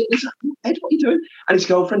away. I mean, he's like, Ed, what are you doing? And his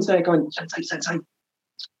girlfriend's there going, Sensei.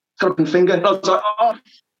 Got a finger. And I was like,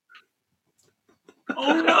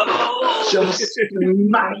 oh no. Just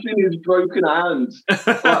smashing his broken hand.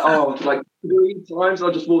 Like 3 times. And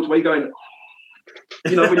I just walked away going,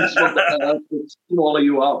 when you just want to swallow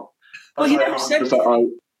you up. Well, he never said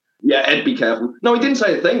anything. Yeah, Ed, be careful. No, he didn't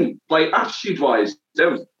say a thing. Like, attitude-wise,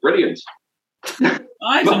 that was brilliant.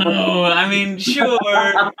 I don't know. I mean, sure.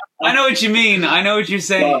 I know what you mean. I know what you're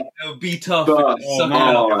saying. Be tough. I feel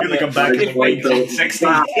like I'm back in the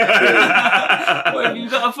 1960s. Well,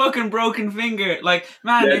 you've got a fucking broken finger. Like,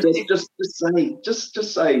 man. Yeah,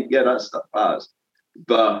 just say, yeah, that's that fast.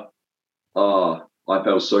 But, I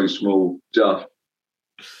felt so small. Just.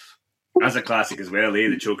 That's a classic as well,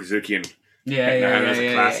 the Chocosuke and that's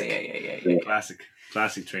a classic. Yeah.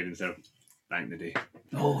 Classic training there back in the day.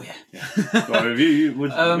 Oh yeah. Well, have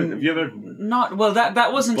you ever not well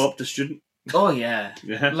that wasn't bopped a student? Oh yeah.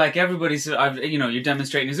 Like everybody's you're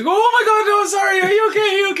demonstrating, he's like, oh my god, no, sorry, are you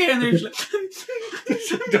okay? And they're just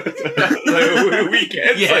like a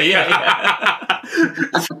weekend. Yeah.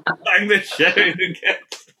 Bang the shit out again.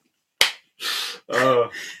 Oh.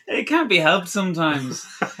 It can't be helped sometimes.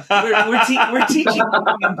 We're teaching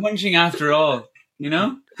and punching after all,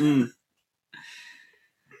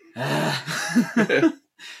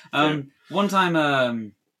 One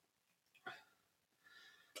time,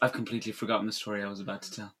 I've completely forgotten the story I was about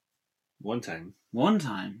to tell. One time.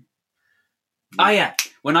 Ah, yeah.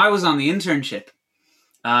 When I was on the internship,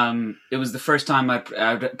 it was the first time I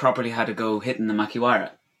properly had to go hitting the makiwara.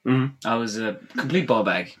 Mm-hmm. I was a complete ball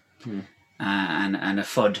bag. Mm. And a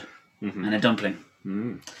fud and a dumpling.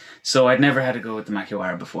 Mm. So I'd never had to go with the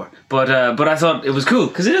makiwara before. But I thought it was cool,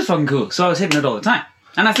 because it is fucking cool. So I was hitting it all the time.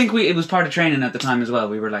 And I think it was part of training at the time as well.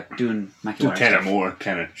 We were like doing makiwara kind of more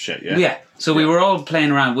kind of shit, yeah. Yeah. So we were all playing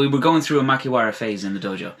around. We were going through a makiwara phase in the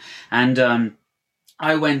dojo. And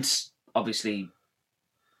I went, obviously,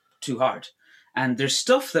 too hard. And there's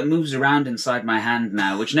stuff that moves around inside my hand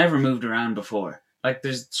now, which never moved around before. Like,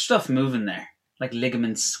 there's stuff moving there. Like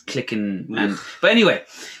ligaments clicking.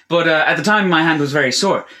 But at the time my hand was very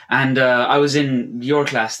sore. And I was in your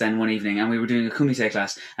class then one evening, and we were doing a kumite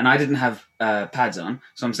class, and I didn't have pads on.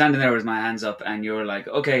 So I'm standing there with my hands up, and you're like,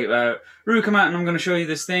 okay, Ryu, come out and I'm going to show you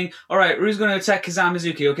this thing. All right, Ryu's going to attack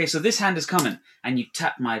Kazamizuki. Okay, so this hand is coming. And you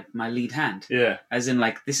tap my lead hand. Yeah. As in,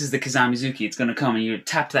 like, this is the Kazamizuki. It's going to come. And you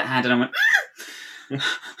tap that hand, and I went...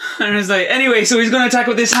 And it's like, anyway, so he's going to attack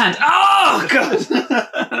with this hand. Oh, God!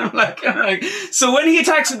 I'm like, so when he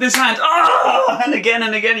attacks with this hand, and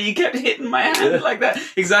again, he kept hitting my hand like that.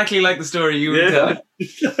 Exactly like the story you were telling.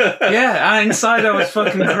 Yeah, and inside I was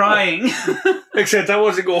fucking crying. Except I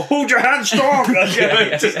wasn't going, hold your hand strong!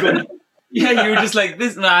 Yeah, you were just like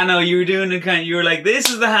this. I know, you were doing the kind. You were like, this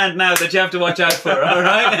is the hand now that you have to watch out for,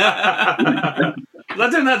 alright? Was I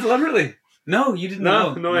doing that deliberately? No, you didn't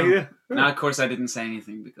know. No idea. No, of course I didn't say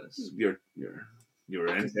anything because you're You were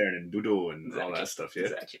an intern in Dodo and all that stuff, yeah.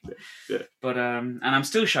 Exactly. Yeah. But and I'm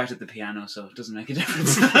still shite at the piano, so it doesn't make a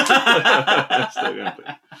difference.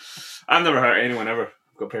 I've never hurt anyone ever.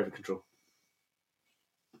 I've got perfect control.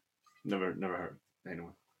 Never hurt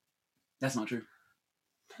anyone. That's not true.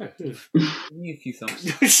 Give me a few thumbs.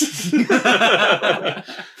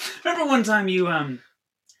 Remember one time you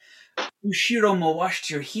Shiroma washed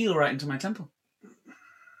your heel right into my temple?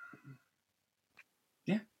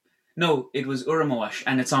 Yeah. No, it was Uramawash,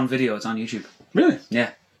 and it's on video. It's on YouTube. Really?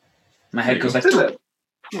 Yeah. My head goes like... Is it?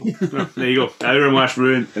 No, there you go. Uramawash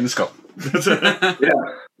ruined in the skull. Yeah.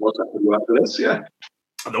 What's happening after this? Yeah.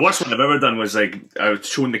 The worst one I've ever done was like I was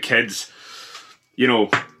showing the kids, you know,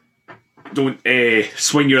 don't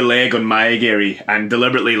swing your leg on my Gary and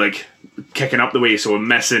deliberately like kicking up the way, so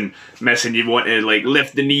missing. You want to like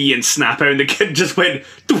lift the knee and snap out, and the kid just went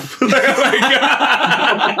doof, like,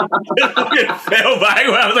 it fell back.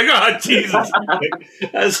 I was like, oh Jesus!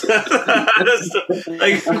 That's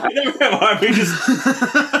like we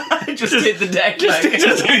just hit the deck. He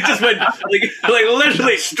just went like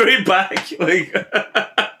literally straight back. Like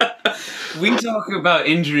we talk about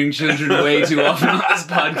injuring children way too often on this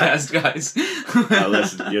podcast, guys. Now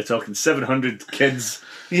listen, you're talking 700 kids.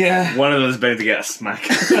 Yeah. One of them is bound to get a smack.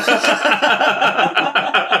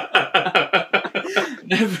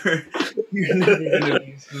 Never. You're never going to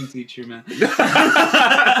be a school teacher, man.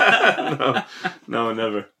 No,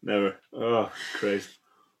 never. Oh, Christ.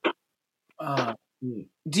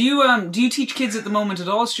 Do you teach kids at the moment at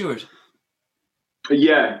all, Stuart?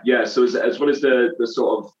 Yeah. So as well as the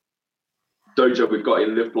sort of dojo we've got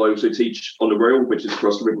in Liverpool, I also teach on the Royal, which is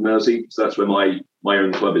across the River Mersey. So that's where my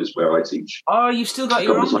own club is, where I teach. Oh, you've still got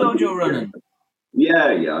your own dojo running?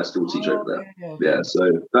 Yeah, I still teach over there. Yeah,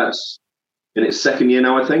 so that's in its second year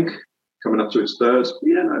now, I think, coming up to its third.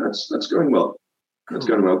 Yeah, no, that's going well. Cool. That's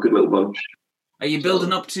going well. Good little bunch. Are you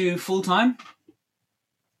building up to full time?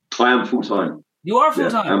 I am full time. You are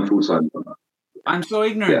full time. I am full time. I'm so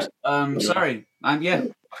ignorant. Yeah. Sorry. I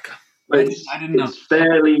didn't know. It's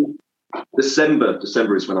fairly December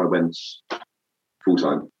is when I went full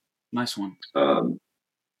time. Nice one. And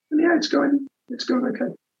yeah, it's going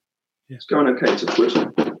okay. Yeah. It's going okay to quit.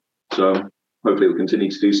 So hopefully we'll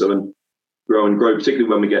continue to do so and grow, particularly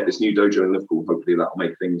when we get this new dojo in Liverpool. Hopefully that'll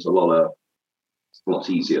make things a lot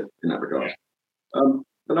easier in that regard.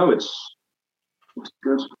 But no, it's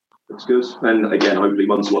good. It's good. And again, hopefully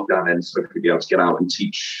once lockdown ends, hopefully be able to get out and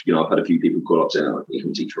teach. You know, I've had a few people call up saying, you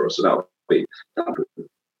can teach for us, so that'll be good.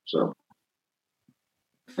 So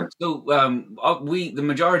the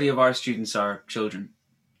majority of our students are children,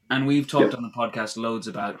 and we've talked on the podcast loads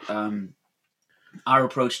about our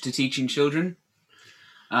approach to teaching children,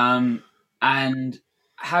 and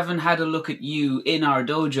having had a look at you in our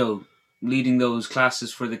dojo leading those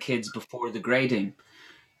classes for the kids before the grading,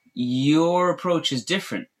 your approach is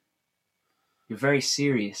different. You're very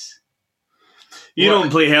serious. You don't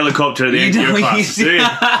play helicopter at the end of your classes, do you?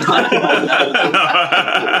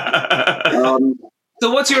 So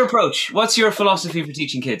what's your approach? What's your philosophy for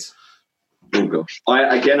teaching kids? Oh gosh.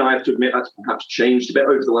 I have to admit that's perhaps changed a bit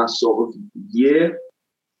over the last sort of year.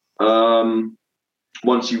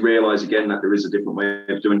 Once you realise again that there is a different way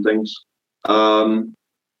of doing things.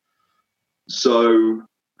 So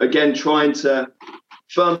again, trying to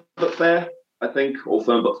firm but fair, I think, or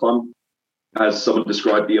firm but fun, as someone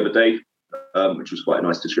described the other day, which was quite a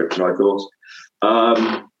nice description, I thought.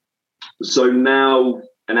 So now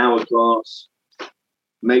an hour class,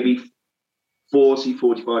 maybe 40,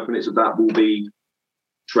 45 minutes of that will be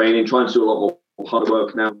training, trying to do a lot more hard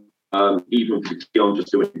work now, even for the Keon,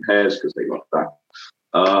 just doing pairs because they like that.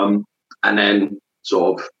 And then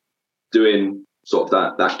sort of doing sort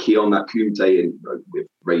of that Keon, that Kumite, with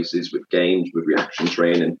races, with games, with reaction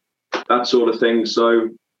training, that sort of thing. So,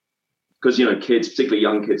 because, you know, kids, particularly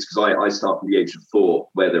young kids, because I start from the age of 4,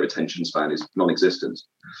 where their attention span is non-existent.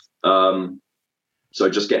 So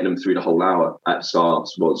just getting them through the whole hour at the start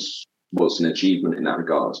was an achievement in that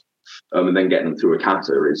regard. And then getting them through a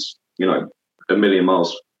kata is, you know, a million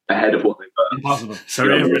miles ahead of what they've done. Impossible.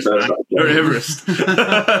 Sorry, Everest. Everest.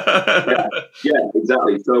 yeah,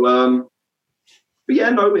 exactly. So, but yeah,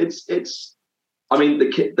 no, it's. I mean, the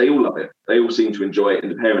kid, they all love it. They all seem to enjoy it,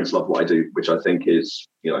 and the parents love what I do, which I think is,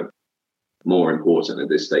 you know, more important at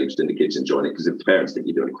this stage than the kids enjoying it. Because if the parents think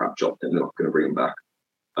you're doing a crap job, then they're not going to bring them back.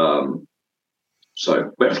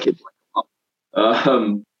 So whereas kids like,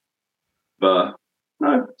 but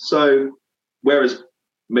no. So whereas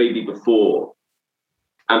maybe before,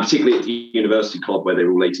 and particularly at the university club where they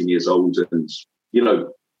were all 18 years old, and you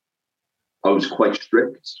know, I was quite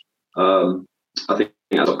strict. I think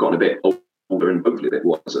as I've gotten a bit older and hopefully a bit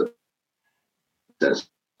wiser, says.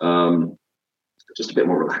 Just a bit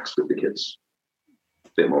more relaxed with the kids. A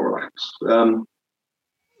bit more relaxed.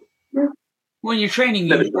 When you're training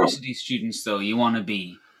university students, though, you want to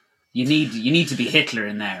be, you need to be Hitler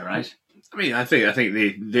in there, right? I mean, I think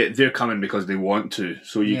they're coming because they want to.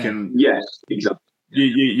 So you can, yes, exactly.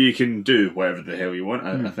 You can do whatever the hell you want.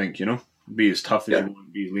 I think, you know, be as tough as you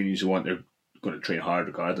want, be as lenient as you want. They're going to train hard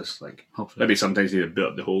regardless. Like, hopefully. Maybe sometimes they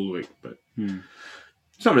build up the whole week, but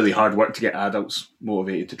it's not really hard work to get adults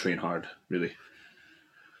motivated to train hard, really.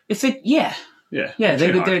 If it,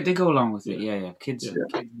 they go along with it. Yeah. Kids,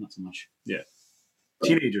 not so much. Yeah,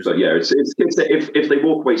 teenagers. But yeah, it's kids that if they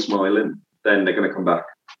walk away smiling, then they're going to come back.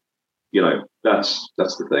 You know, that's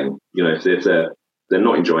the thing. You know, if they're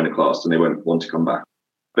not enjoying a class, then they won't want to come back.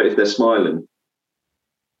 But if they're smiling,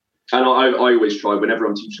 and I always try whenever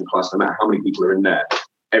I'm teaching a class, no matter how many people are in there,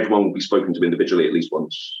 everyone will be spoken to individually at least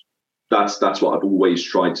once. That's what I've always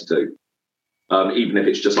tried to do. Even if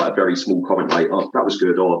it's just like a very small comment, like, "Oh, that was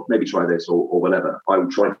good," or "Maybe try this," or whatever. I will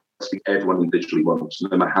try to speak to everyone individually once,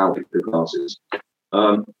 no matter how big the class is.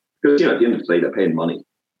 Because at the end of the day, they're paying money,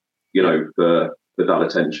 for that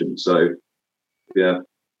attention. So, yeah,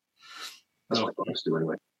 that's what I like to do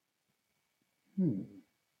anyway.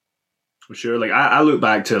 For sure. Like I look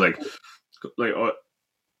back to like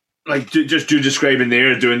just you describing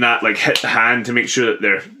there, doing that, like hit the hand to make sure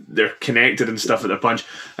that they're connected and stuff at their punch.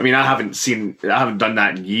 I mean, I haven't done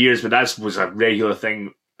that in years, but that was a regular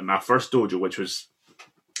thing in my first dojo, which was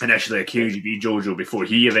initially a KGB dojo before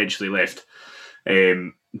he eventually left.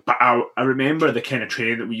 But I remember the kind of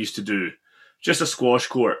training that we used to do, just a squash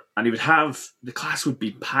court, and the class would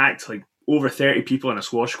be packed, like over 30 people in a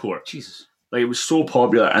squash court. Jesus. Like, it was so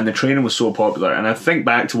popular, and the training was so popular. And I think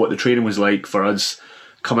back to what the training was like for us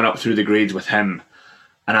coming up through the grades with him.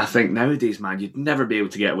 And I think nowadays, man, you'd never be able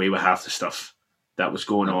to get away with half the stuff that was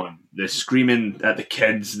going on. The screaming at the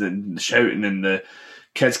kids, the shouting, and the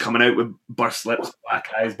kids coming out with burst lips, black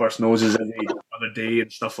eyes, burst noses every other day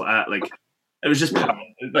and stuff like that. Like, it was just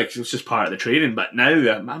part of the training. But now,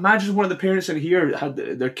 imagine one of the parents in here had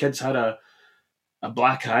their kids had a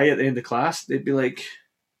black eye at the end of class. They'd be like,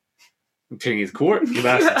 "I'm taking you to court, you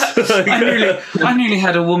bastards." I nearly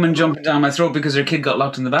had a woman jumping down my throat because her kid got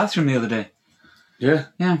locked in the bathroom the other day. Yeah.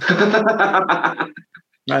 It's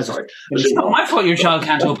not my fault your child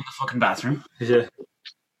can't open the fucking bathroom. Yeah.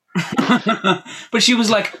 But she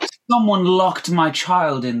was like, "Someone locked my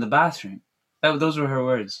child in the bathroom." Those were her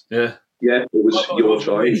words. Yeah. Yeah, it was your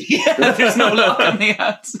child. Yeah, there's no lock on the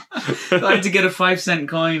outside. I had to get a 5-cent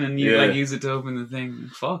coin and use it to open the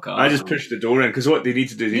thing. Fuck off. I just pushed the door in because what they need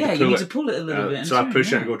to do is you need to pull it a little bit. So I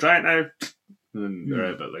push it and go, "Try it now." And they're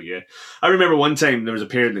out. But I remember one time there was a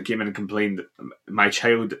parent that came in and complained that my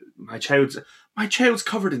child's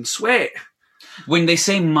covered in sweat. When they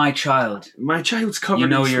say "my child's covered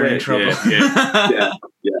in sweat. You're in trouble. Yeah.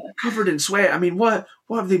 Covered in sweat. I mean, what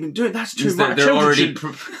have they been doing? That's too much.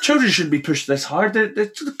 Children shouldn't be pushed this hard.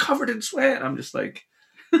 They're covered in sweat. I'm just like,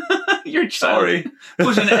 your child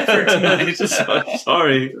put an effort tonight.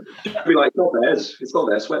 Sorry. I'd be like, it's not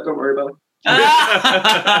their sweat. Don't worry about it.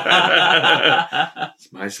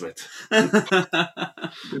 It's my sweat.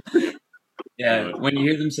 Yeah, when you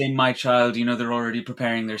hear them say "my child," they're already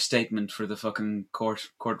preparing their statement for the fucking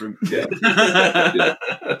courtroom. Yeah.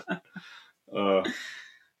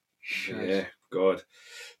 Yeah, God.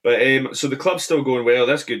 But so the club's still going well.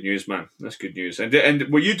 That's good news, man. That's good news. And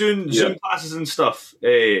were you doing Zoom classes and stuff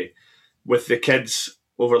with the kids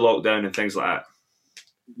over lockdown and things like that?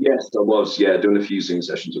 Yes, I was. Yeah, doing a few Zoom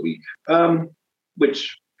sessions a week.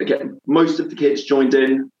 Which again, most of the kids joined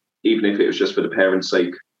in, even if it was just for the parents'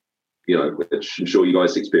 sake. Which I'm sure you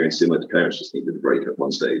guys experienced similar. The parents just needed a break at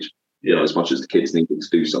one stage. As much as the kids needed to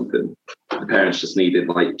do something, the parents just needed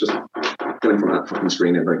just get in front of that fucking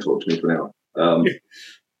screen and don't talk to me for an hour.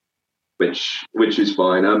 Which is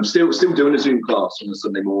fine. I'm still doing a Zoom class on a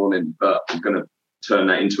Sunday morning, but I'm going to turn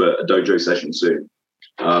that into a dojo session soon.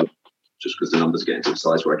 Just because the numbers get into the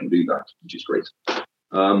size where I can do that, which is great.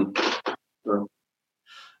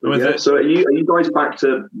 So are you guys back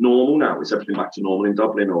to normal now? Is everything back to normal in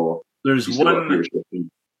Dublin, or there's one?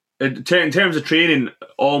 In terms of training,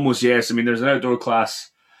 almost yes. I mean, there's an outdoor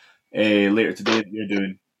class later today that you're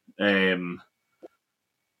doing. And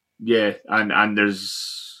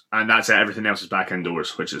that's it. Everything else is back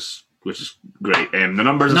indoors, which is great. The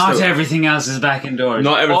numbers. Not everything else is back indoors.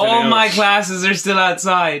 Not everything. All my classes are still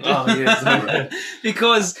outside. Oh yes,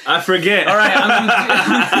 because I forget. All right,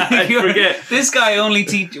 I forget. This guy only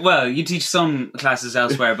teach. Well, you teach some classes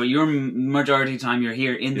elsewhere, but your majority of the time you're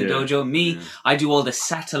here in the dojo. Me, I do all the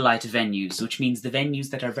satellite venues, which means the venues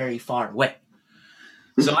that are very far away.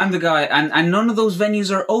 So I'm the guy, and none of those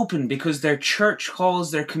venues are open because they're church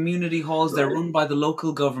halls, they're community halls, they're run by the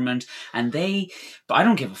local government, and but I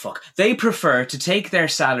don't give a fuck. They prefer to take their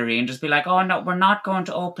salary and just be like, oh no, we're not going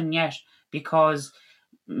to open yet because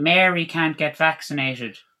Mary can't get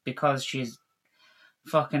vaccinated because she's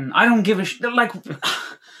fucking, I don't give a shit.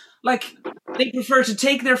 Like, they prefer to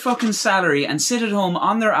take their fucking salary and sit at home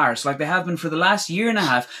on their arse like they have been for the last year and a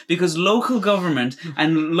half because local government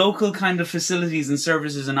and local kind of facilities and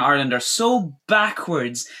services in Ireland are so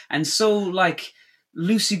backwards and so, like,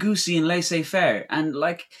 loosey-goosey and laissez-faire. And,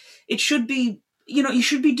 like, it should be, you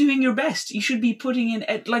should be doing your best. You should be putting in,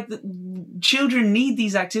 like, children need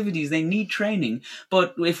these activities. They need training.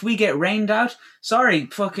 But if we get rained out, sorry,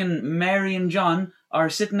 fucking Mary and John are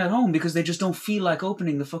sitting at home because they just don't feel like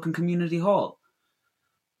opening the fucking community hall.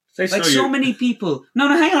 Like so many people. No,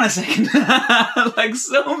 hang on a second. Like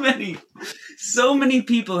so many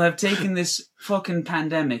people have taken this fucking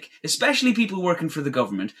pandemic, especially people working for the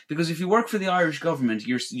government, because if you work for the Irish government,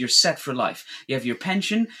 you're set for life. You have your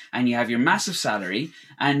pension and you have your massive salary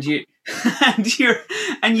and you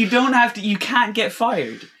don't have to, you can't get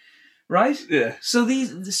fired. Right? Yeah. So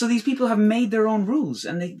these people have made their own rules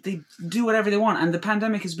and they do whatever they want. And the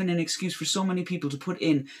pandemic has been an excuse for so many people to put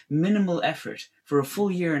in minimal effort for a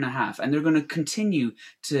full year and a half. And they're going to continue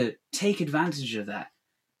to take advantage of that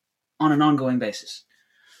on an ongoing basis.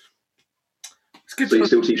 It's good. So you're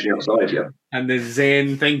still teaching outside, yeah? And the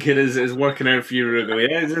Zen thinking is working out for you, Rugo.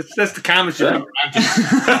 Yeah, that's the chemistry. Yeah.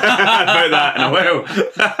 About that in a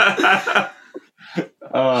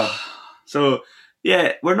while. So...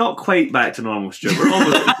 yeah, we're not quite back to normal, Stuart. We're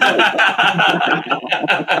almost.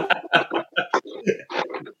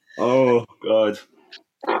 Oh, God.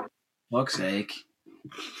 Fuck's sake.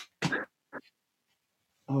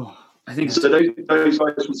 Oh, I think so. Those guys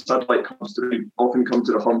with satellite comms often come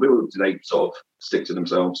to the Humble, or do they sort of stick to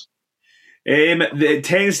themselves? It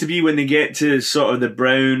tends to be when they get to sort of the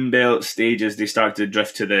brown belt stages, they start to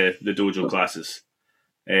drift to the dojo classes.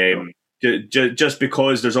 Just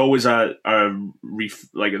because there's always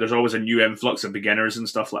there's always a new influx of beginners and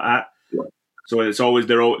stuff like that. Yeah. So it's always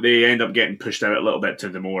they end up getting pushed out a little bit to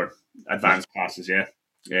the more advanced classes, yeah.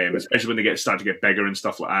 Especially when they start to get bigger and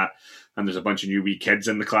stuff like that, and there's a bunch of new wee kids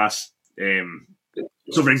in the class.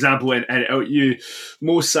 So, for example, in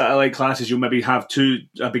most satellite classes, you'll maybe have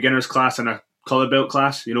a beginners class and a colour belt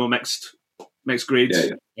class. Mixed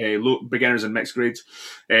grades, low beginners and mixed grades.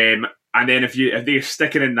 And then if they're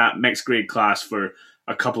sticking in that mixed grade class for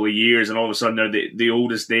a couple of years and all of a sudden they're the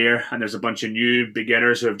oldest there and there's a bunch of new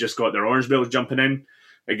beginners who have just got their orange belts jumping in,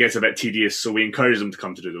 it gets a bit tedious. So we encourage them to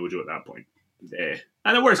come to the dojo at that point.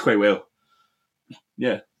 And it works quite well.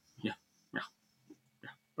 Yeah.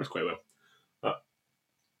 Works quite well.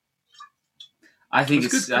 I think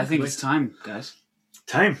it's time, guys.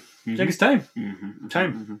 Time. Mm-hmm. I think it's time. Mm-hmm.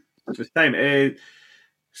 Time. Mm-hmm. It's time. Do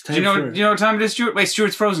you know what time it is, Stuart? Wait,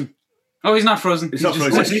 Stuart's frozen. Oh, he's not frozen. He's not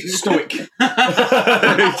frozen. He's stoic. He's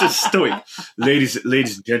just stoic. Ladies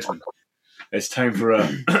and gentlemen, it's time for a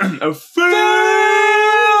fail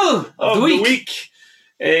of the week.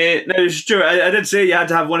 Now, Stuart, I did say you had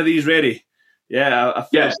to have one of these ready. Yeah.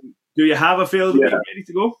 Yes. Do you have a fail of the week ready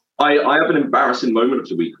to go? I have an embarrassing moment of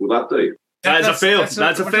the week. Will that do? That's a fail.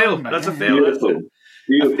 That's a fail. That's a fail. Beautiful. A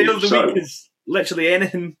fail of the week is literally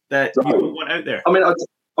anything that you don't want out there.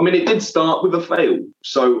 I mean, it did start with a fail.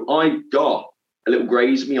 So I got a little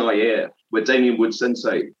graze in my eye ear where Damien Wood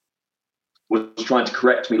Sensei was trying to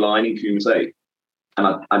correct me line in Kumite, and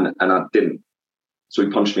I didn't. So he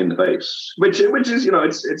punched me in the face, which is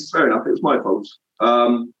it's fair enough. It was my fault.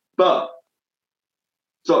 But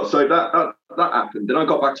so that happened. Then I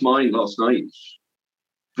got back to mine last night.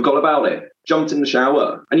 Forgot about it. Jumped in the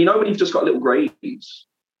shower, and when you've just got a little graze,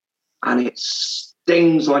 and it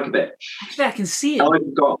stings like a bitch. Actually, I can see it.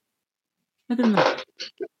 I've got. Look at that.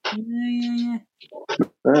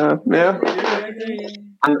 Yeah.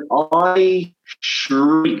 And I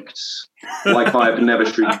shrieked like I have never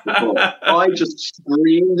shrieked before. I just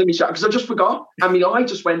screamed in my shower because I just forgot. I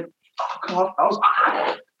just went, oh God, I was.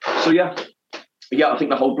 So yeah, I think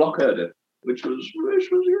the whole block heard it, which was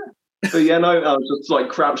yeah. But I was just like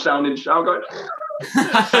crouched down in the shower going.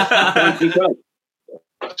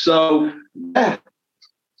 So yeah,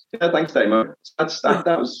 thanks, Damo.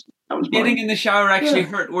 That was getting in the shower actually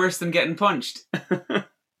hurt worse than getting punched.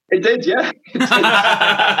 It did, yeah.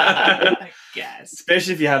 I guess.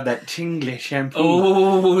 Especially if you have that tingly shampoo.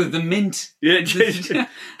 Oh, the mint. Yeah, the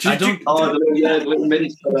little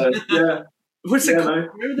mint. Yeah. What's it called?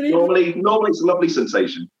 Normally it's a lovely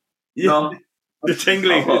sensation. Yeah. No. The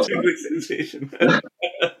tingly sensation.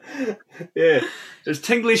 Yeah, there's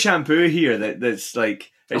tingly shampoo here that's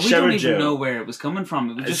like a we shower don't even gel. know where it was coming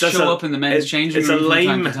from. It would It's just show up in the men's changing room from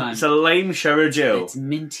time to time. It's a lime shower gel. It's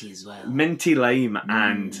minty as well. Minty lime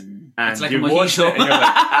and it's like you're a washing it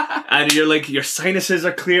mojito. and you're like your sinuses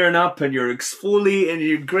are clearing up and you're exfoliating and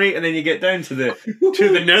you're great, and then you get down to the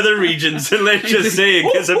nether regions and let's just say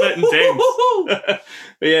it gets a bit intense.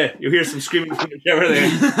 But yeah, you'll hear some screaming from the shower there.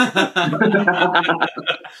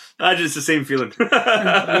 That's just the same feeling.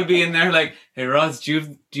 We'll be in there like, hey Ross, do you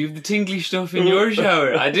have the tingly stuff in your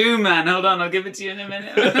shower? I do, man. Hold on, I'll give it to you in a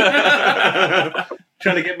minute.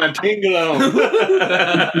 Trying to get my tingle on.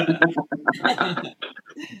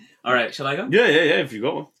 All right, shall I go? Yeah, if you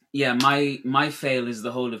got one. Yeah, my fail is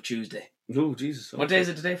the whole of Tuesday. Oh, Jesus. What day is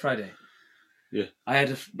it today? Friday? Yeah. I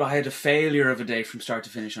had a failure of a day from start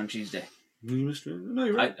to finish on Tuesday. No,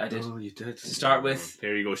 you're right. I did. Oh, you did. To start with...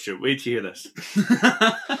 There you go, Stuart. Wait to hear this.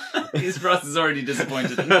 His Ross is already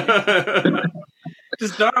disappointed in me. To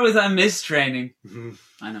start with, I missed training.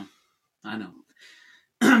 I know.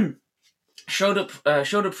 Showed up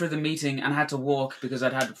for the meeting and had to walk because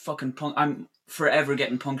I'd had fucking I'm forever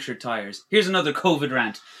getting punctured tires. Here's another COVID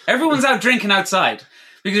rant. Everyone's out drinking outside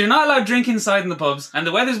because you're not allowed drink inside in the pubs, and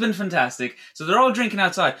the weather's been fantastic, so they're all drinking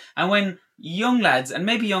outside. And when young lads, and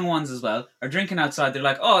maybe young ones as well, are drinking outside, they're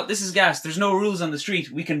like, oh, this is gas, there's no rules on the street,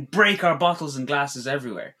 we can break our bottles and glasses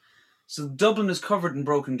everywhere. So Dublin is covered in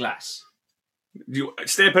broken glass. You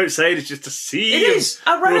step outside, it's just to see. It is!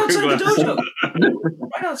 Right outside the dojo.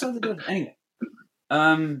 Right outside the dojo. Anyway.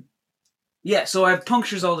 Yeah, so I have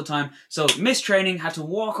punctures all the time. So missed training, had to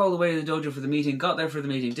walk all the way to the dojo for the meeting, got there for the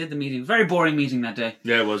meeting, did the meeting. Very boring meeting that day.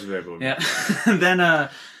 Yeah, it was very boring. Yeah.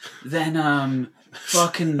 then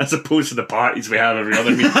fucking... As opposed to the parties we have every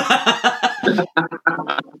other meeting.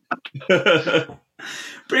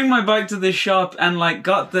 Bring my bike to the shop and like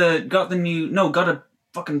got a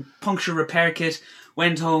fucking puncture repair kit,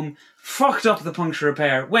 went home, fucked up the puncture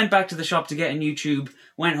repair, went back to the shop to get a new tube,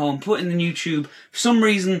 went home, put in the new tube. For some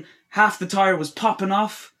reason, half the tyre was popping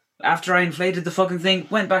off after I inflated the fucking thing,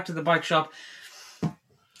 went back to the bike shop.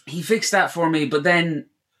 He fixed that for me, but then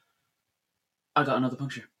I got another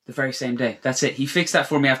puncture the very same day. That's it. He fixed that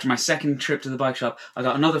for me after my second trip to the bike shop. I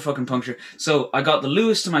got another fucking puncture. So I got the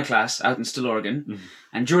Lewis to my class out in Still, Oregon,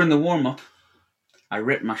 and during the warm-up, I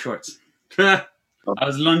ripped my shorts. I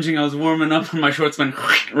was lunging, I was warming up, and my shorts went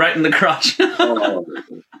right in the crotch.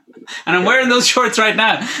 And I'm wearing those shorts right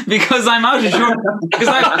now because I'm out of shorts.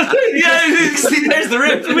 Yeah, see, there's the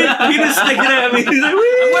rip. Penis sticking out of me. He's like, I'm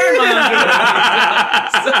wearing my underwear.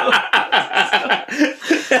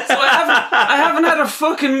 So I haven't had a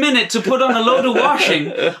fucking minute to put on a load of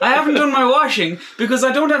washing. I haven't done my washing because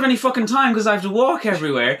I don't have any fucking time because I have to walk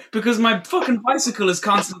everywhere because my fucking bicycle is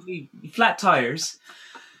constantly flat tires.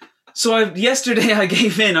 So yesterday I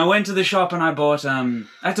gave in. I went to the shop and I bought... I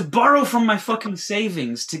had to borrow from my fucking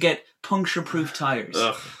savings to get puncture-proof tyres.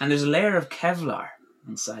 Ugh. And there's a layer of Kevlar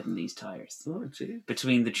inside in these tyres. Oh, gee.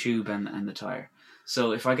 Between the tube and the tyre.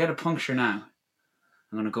 So if I get a puncture now,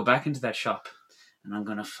 I'm going to go back into that shop and I'm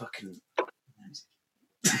going to fucking...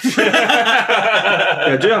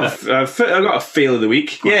 I do have... I've got a fail of the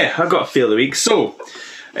week. Yeah, I've got a fail of the week. So,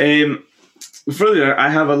 further, I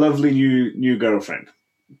have a lovely new girlfriend.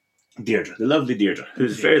 Deirdre, the lovely Deirdre,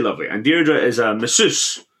 who's very lovely. And Deirdre is a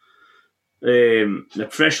masseuse, a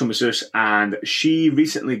professional masseuse, and she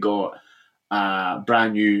recently got a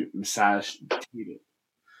brand new massage table.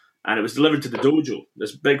 And it was delivered to the dojo,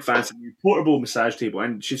 this big fancy new portable massage table.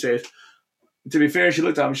 And she says, to be fair, she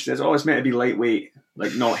looked at him and she says, oh, it's meant to be lightweight,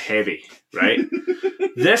 like not heavy, right?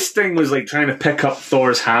 This thing was like trying to pick up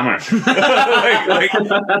Thor's hammer. like,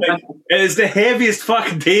 it is the heaviest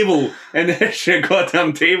fucking table in the history of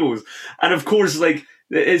goddamn tables. And of course, like,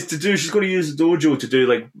 it's to do, she's going to use the dojo to do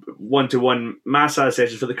like one-to-one massage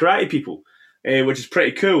sessions for the karate people, which is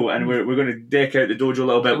pretty cool. And we're going to deck out the dojo a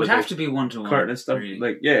little bit. It would with have to be one-to-one. Curtain and stuff. Really.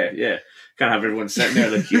 Like, yeah. Can't have everyone sitting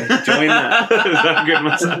there like, yeah, join that. That's a good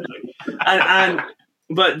massage.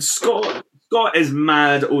 But Scott is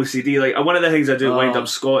mad OCD. Like, one of the things I do wind up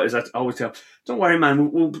Scott is I always tell him, don't worry,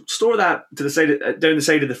 man, we'll store that to the side down the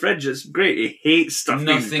side of the fridge. It's great. He hates stuff.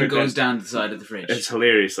 Nothing goes down the side of the fridge. It's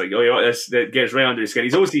hilarious. Like, that gets right under his skin.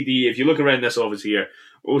 He's OCD. If you look around this office here,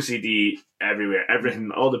 OCD everywhere.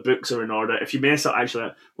 Everything. All the books are in order. If you mess up,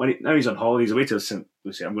 actually, now he's on holidays, away till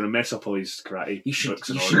Lucy, I'm going to mess up all his karate books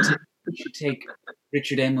in order. You should take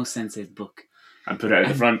Richard Amos Sensei's book and put it out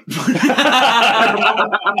the front.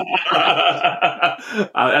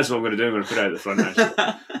 That's what I'm going to do. I'm going to put it out the front,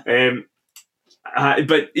 actually.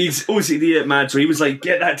 But he's OCD at mad, so he was like,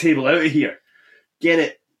 get that table out of here. Get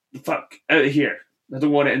it the fuck out of here. I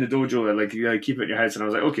don't want it in the dojo. Like, you keep it in your house. And I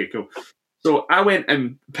was like, okay, cool. So I went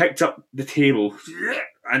and picked up the table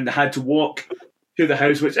and had to walk to the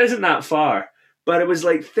house, which isn't that far, but it was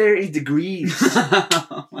like 30 degrees.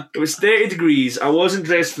 It was 30 degrees. I wasn't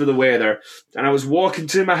dressed for the weather, and I was walking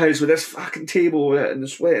to my house with this fucking table and the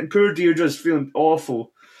sweat, and poor Deirdre's feeling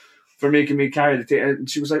awful for making me carry the table. And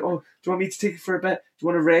she was like, "Oh, do you want me to take it for a bit? Do you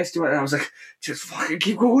want to rest?" And I was like, "Just fucking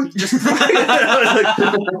keep going. Just fucking." I was like,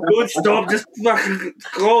 "Don't stop. Just fucking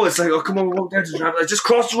go." It's like, "Oh, come on, walk down to the traffic light. Just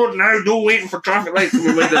cross the road now. No waiting for traffic lights." We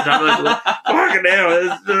wait the traffic lights. Like, fucking hell.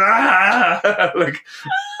 Like,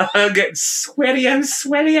 I'm getting sweatier and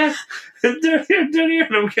sweatier and dirtier and dirtier,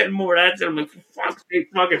 and I'm getting more at it. I'm like, "Fuck's sake,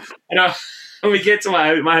 fucking." And when we get to my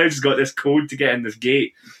house has got this code to get in this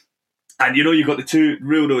gate. And you've got the two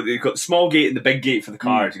real roads. You've got the small gate and the big gate for the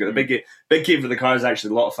cars. You've got the big gate. Big gate for the cars is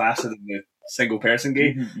actually a lot faster than the single person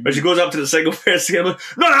gate. But she goes up to the single person gate. I'm like,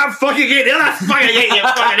 "No, that fucking gate. The other fucking gate, you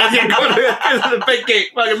fucking idiot. Go to the big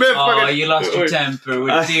gate. Fucking move." Oh, you lost your temper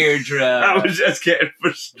with Deirdre. I was just getting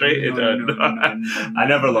frustrated. No. I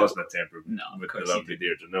never lost my temper with the lovely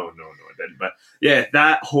Deirdre. No, I didn't. But yeah,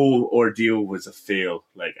 that whole ordeal was a fail.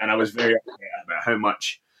 Like, and I was very upset about how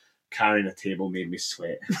much carrying a table made me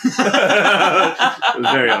sweat.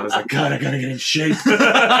 I was like, God, I gotta get in shape. So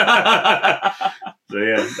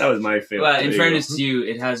yeah, that was my fail. Well, in fairness to you,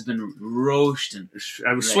 it has been roasting.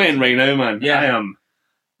 I'm sweating right now, man. Yeah. I am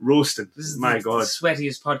roasting. This is my the God,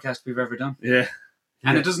 sweatiest podcast we've ever done. Yeah.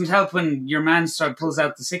 And it doesn't help when your man pulls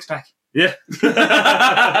out the six pack. Yeah.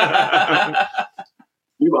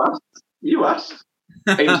 You asked.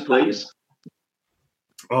 Aims, please.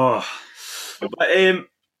 Oh, but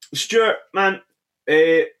Stuart, man,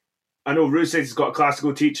 I know Ruth says he's got a class to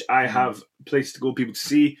go teach. I have a place to go, people to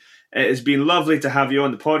see. It has been lovely to have you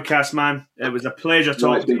on the podcast, man. It was a pleasure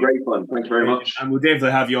talking. It's been great fun. Thank you very much. And we'll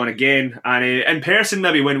definitely have you on again, and in person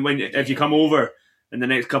maybe when if you come over in the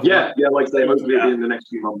next couple. Like I say, hopefully in the next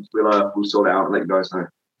few months we'll sort it out and let you guys know.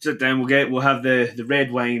 Sit down. We'll have the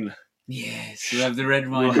red wine. Yes, we'll have the red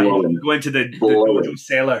wine. We'll go into the dojo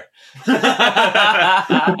cellar.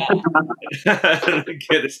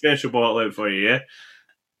 Get the special bottle out for you, yeah?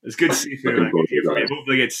 It's good to see you, man.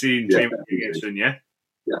 Hopefully get to see you again soon, yeah?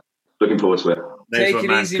 Yeah, looking forward to it. Take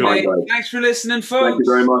it easy, mate. Thanks for listening, folks. Thank you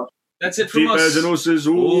very much. That's it from us.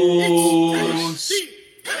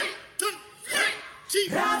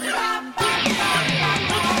 Oh.